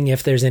seeing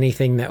if there's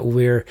anything that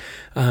we're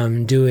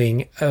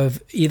doing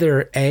of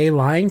either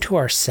lying to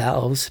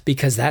ourselves,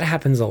 because that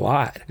happens a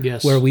lot,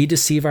 where we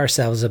deceive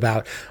ourselves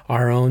about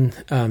our own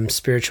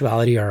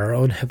spirituality or our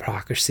own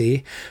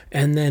hypocrisy,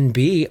 and then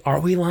B, are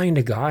we lying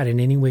to God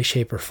in any way,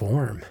 shape, or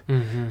form?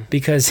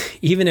 Because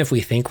even if we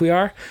think we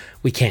are,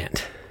 we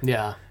can't.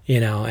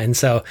 And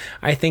so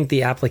I think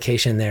the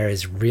application there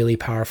is really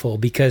powerful,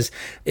 because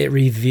it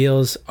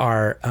reveals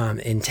our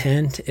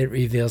intent, it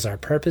reveals our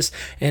purpose,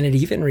 and it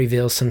even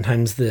reveals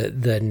sometimes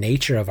the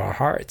nature of our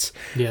hearts.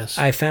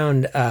 I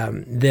found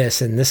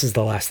this, and this is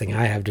the last thing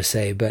I have to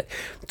say, but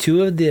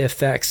 2 of the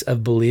effects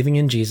of believing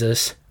in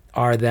Jesus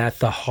are that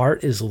the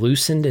heart is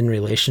loosened in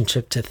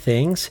relationship to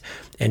things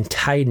and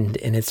tightened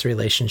in its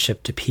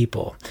relationship to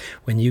people.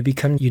 When you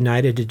become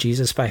united to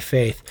Jesus by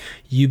faith,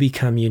 you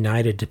become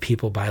united to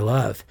people by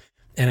love.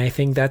 And I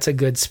think that's a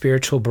good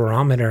spiritual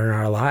barometer in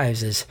our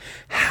lives, is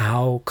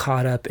how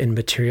caught up in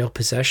material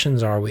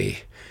possessions are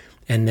we?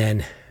 And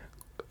then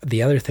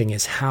the other thing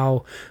is,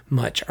 how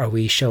much are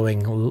we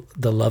showing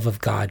the love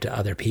of God to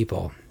other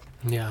people?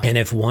 And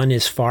if one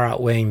is far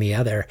outweighing the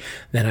other,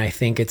 then I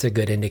think it's a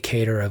good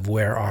indicator of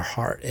where our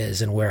heart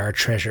is and where our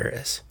treasure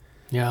is.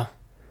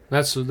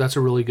 That's a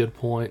really good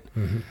point.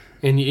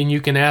 And you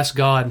can ask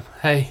God,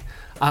 hey,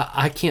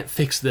 I can't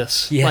fix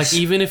this. Like,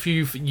 even if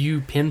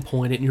you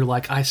pinpoint it and you're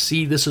like, I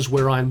see this is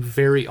where I'm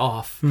very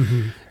off.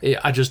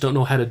 I just don't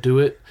know how to do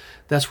it.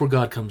 That's where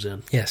God comes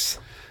in.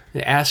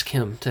 Ask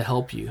him to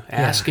help you.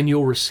 Ask and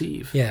you'll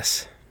receive.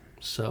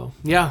 So,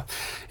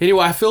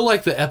 Anyway, I feel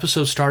like the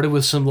episode started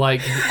with some,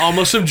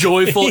 almost some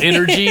joyful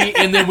energy,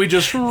 and then we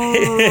just...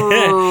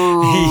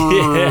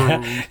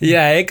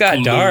 it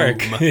got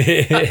dark.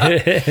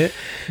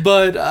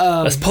 But...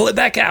 let's pull it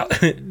back out.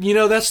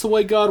 That's the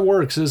way God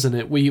works, isn't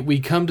it? We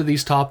come to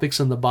these topics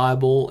in the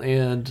Bible,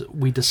 and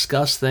we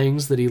discuss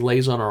things that he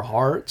lays on our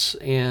hearts,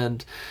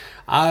 and...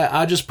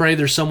 I just pray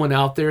there's someone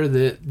out there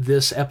that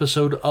this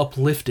episode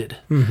uplifted.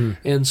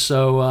 And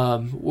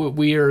so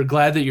we are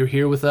glad that you're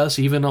here with us,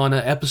 even on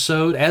an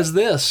episode as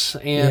this.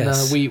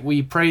 And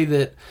we pray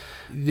that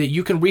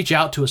you can reach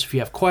out to us if you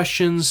have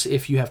questions,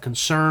 if you have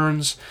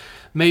concerns.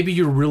 Maybe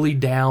you're really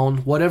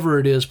down. Whatever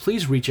it is,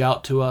 please reach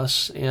out to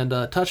us and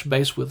touch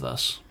base with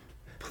us.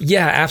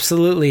 Yeah,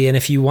 absolutely. And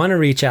if you want to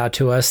reach out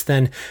to us,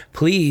 then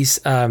please,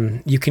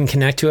 you can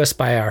connect to us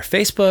by our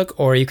Facebook,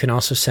 or you can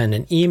also send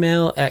an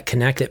email at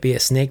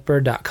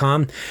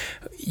connect@beasnakebird.com.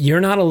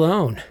 You're not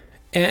alone.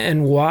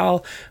 And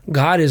while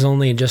God is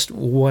only just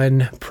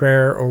one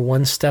prayer or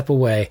one step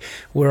away,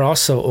 we're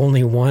also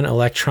only one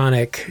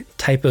electronic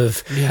type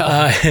of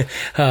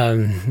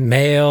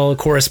mail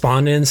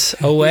correspondence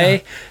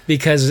away.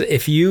 Because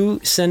if you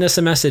send us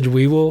a message,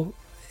 we will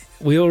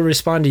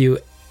respond to you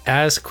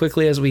as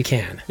quickly as we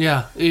can.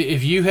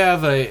 If you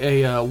have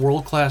a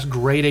world-class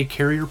grade A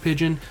carrier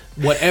pigeon,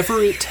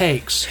 whatever it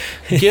takes,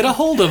 get a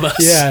hold of us.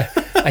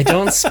 I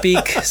don't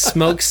speak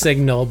smoke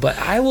signal, but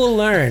I will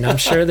learn. I'm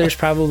sure there's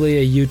probably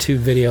a YouTube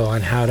video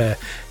on how to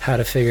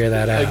figure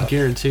that out. I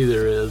guarantee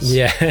there is.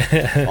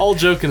 All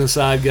joking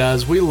aside,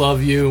 guys, we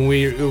love you, and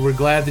we're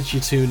glad that you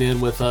tune in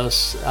with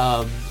us.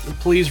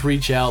 Please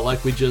reach out,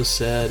 like we just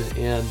said,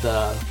 and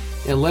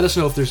and let us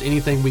know if there's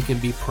anything we can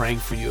be praying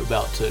for you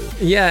about too.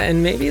 Yeah,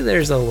 and maybe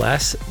there's a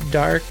less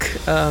dark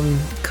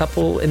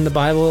couple in the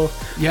Bible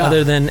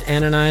other than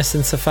Ananias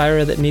and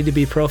Sapphira that need to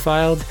be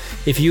profiled.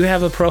 If you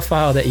have a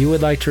profile that you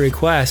would like to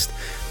request,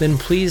 then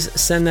please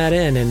send that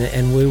in,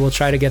 and we will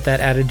try to get that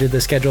added to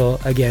the schedule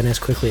again as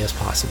quickly as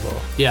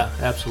possible. Yeah,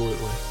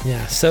 absolutely.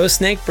 Yeah, so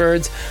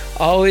Snakebirds,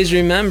 always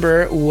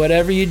remember,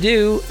 whatever you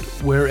do,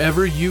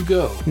 wherever you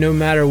go, no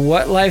matter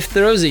what life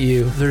throws at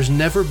you, there's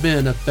never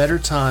been a better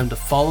time to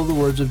follow the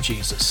words of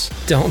Jesus.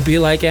 Don't be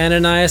like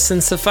Ananias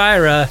and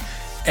Sapphira,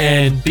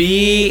 and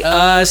be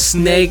a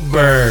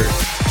snakebird.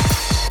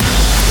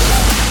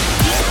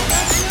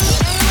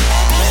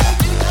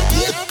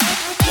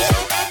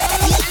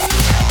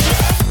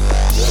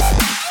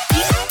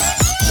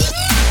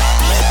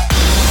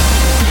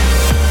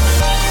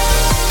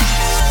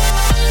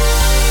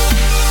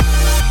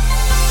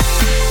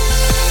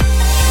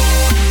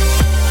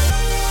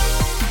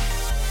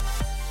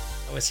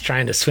 I was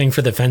trying to swing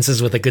for the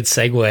fences with a good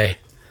segue.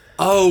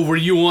 Oh, where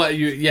you want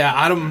you? Yeah,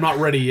 I'm not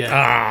ready yet.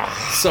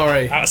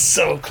 Sorry, I was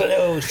so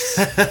close.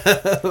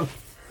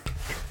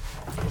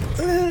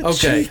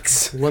 Okay,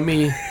 Cheeks. let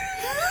me.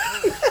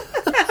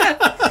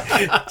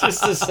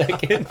 Just a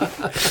second.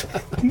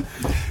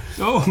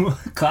 Oh,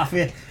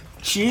 coffee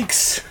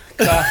cheeks.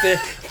 Coffee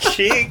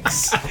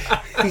cheeks.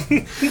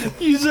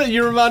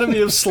 You reminded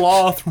me of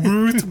Sloth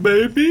Ruth,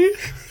 baby.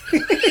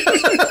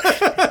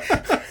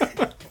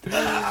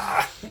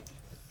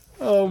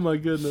 Oh my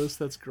goodness,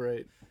 that's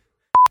great.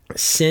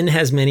 Sin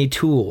has many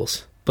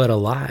tools, but a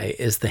lie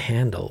is the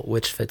handle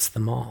which fits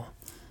them all.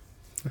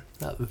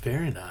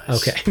 Very nice.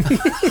 Okay.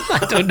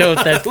 I don't know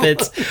if that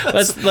fits.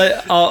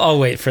 I'll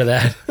wait for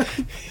that.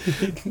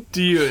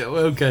 Do you?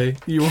 Okay.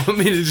 You want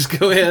me to just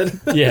go ahead?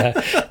 Yeah.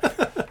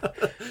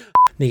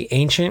 The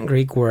ancient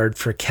Greek word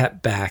for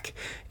kept back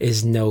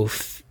is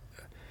nosphizomai.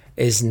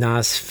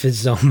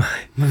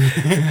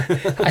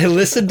 I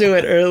listened to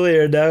it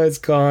earlier. Now it's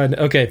gone.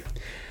 Okay.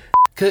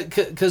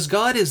 Because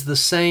God is the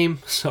same.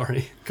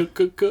 Sorry.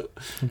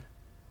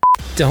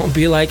 Don't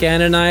be like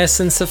Ananias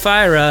and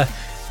Sapphira,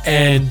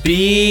 and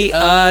be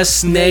a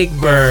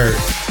snakebird,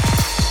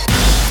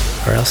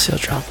 or else you'll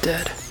drop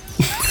dead.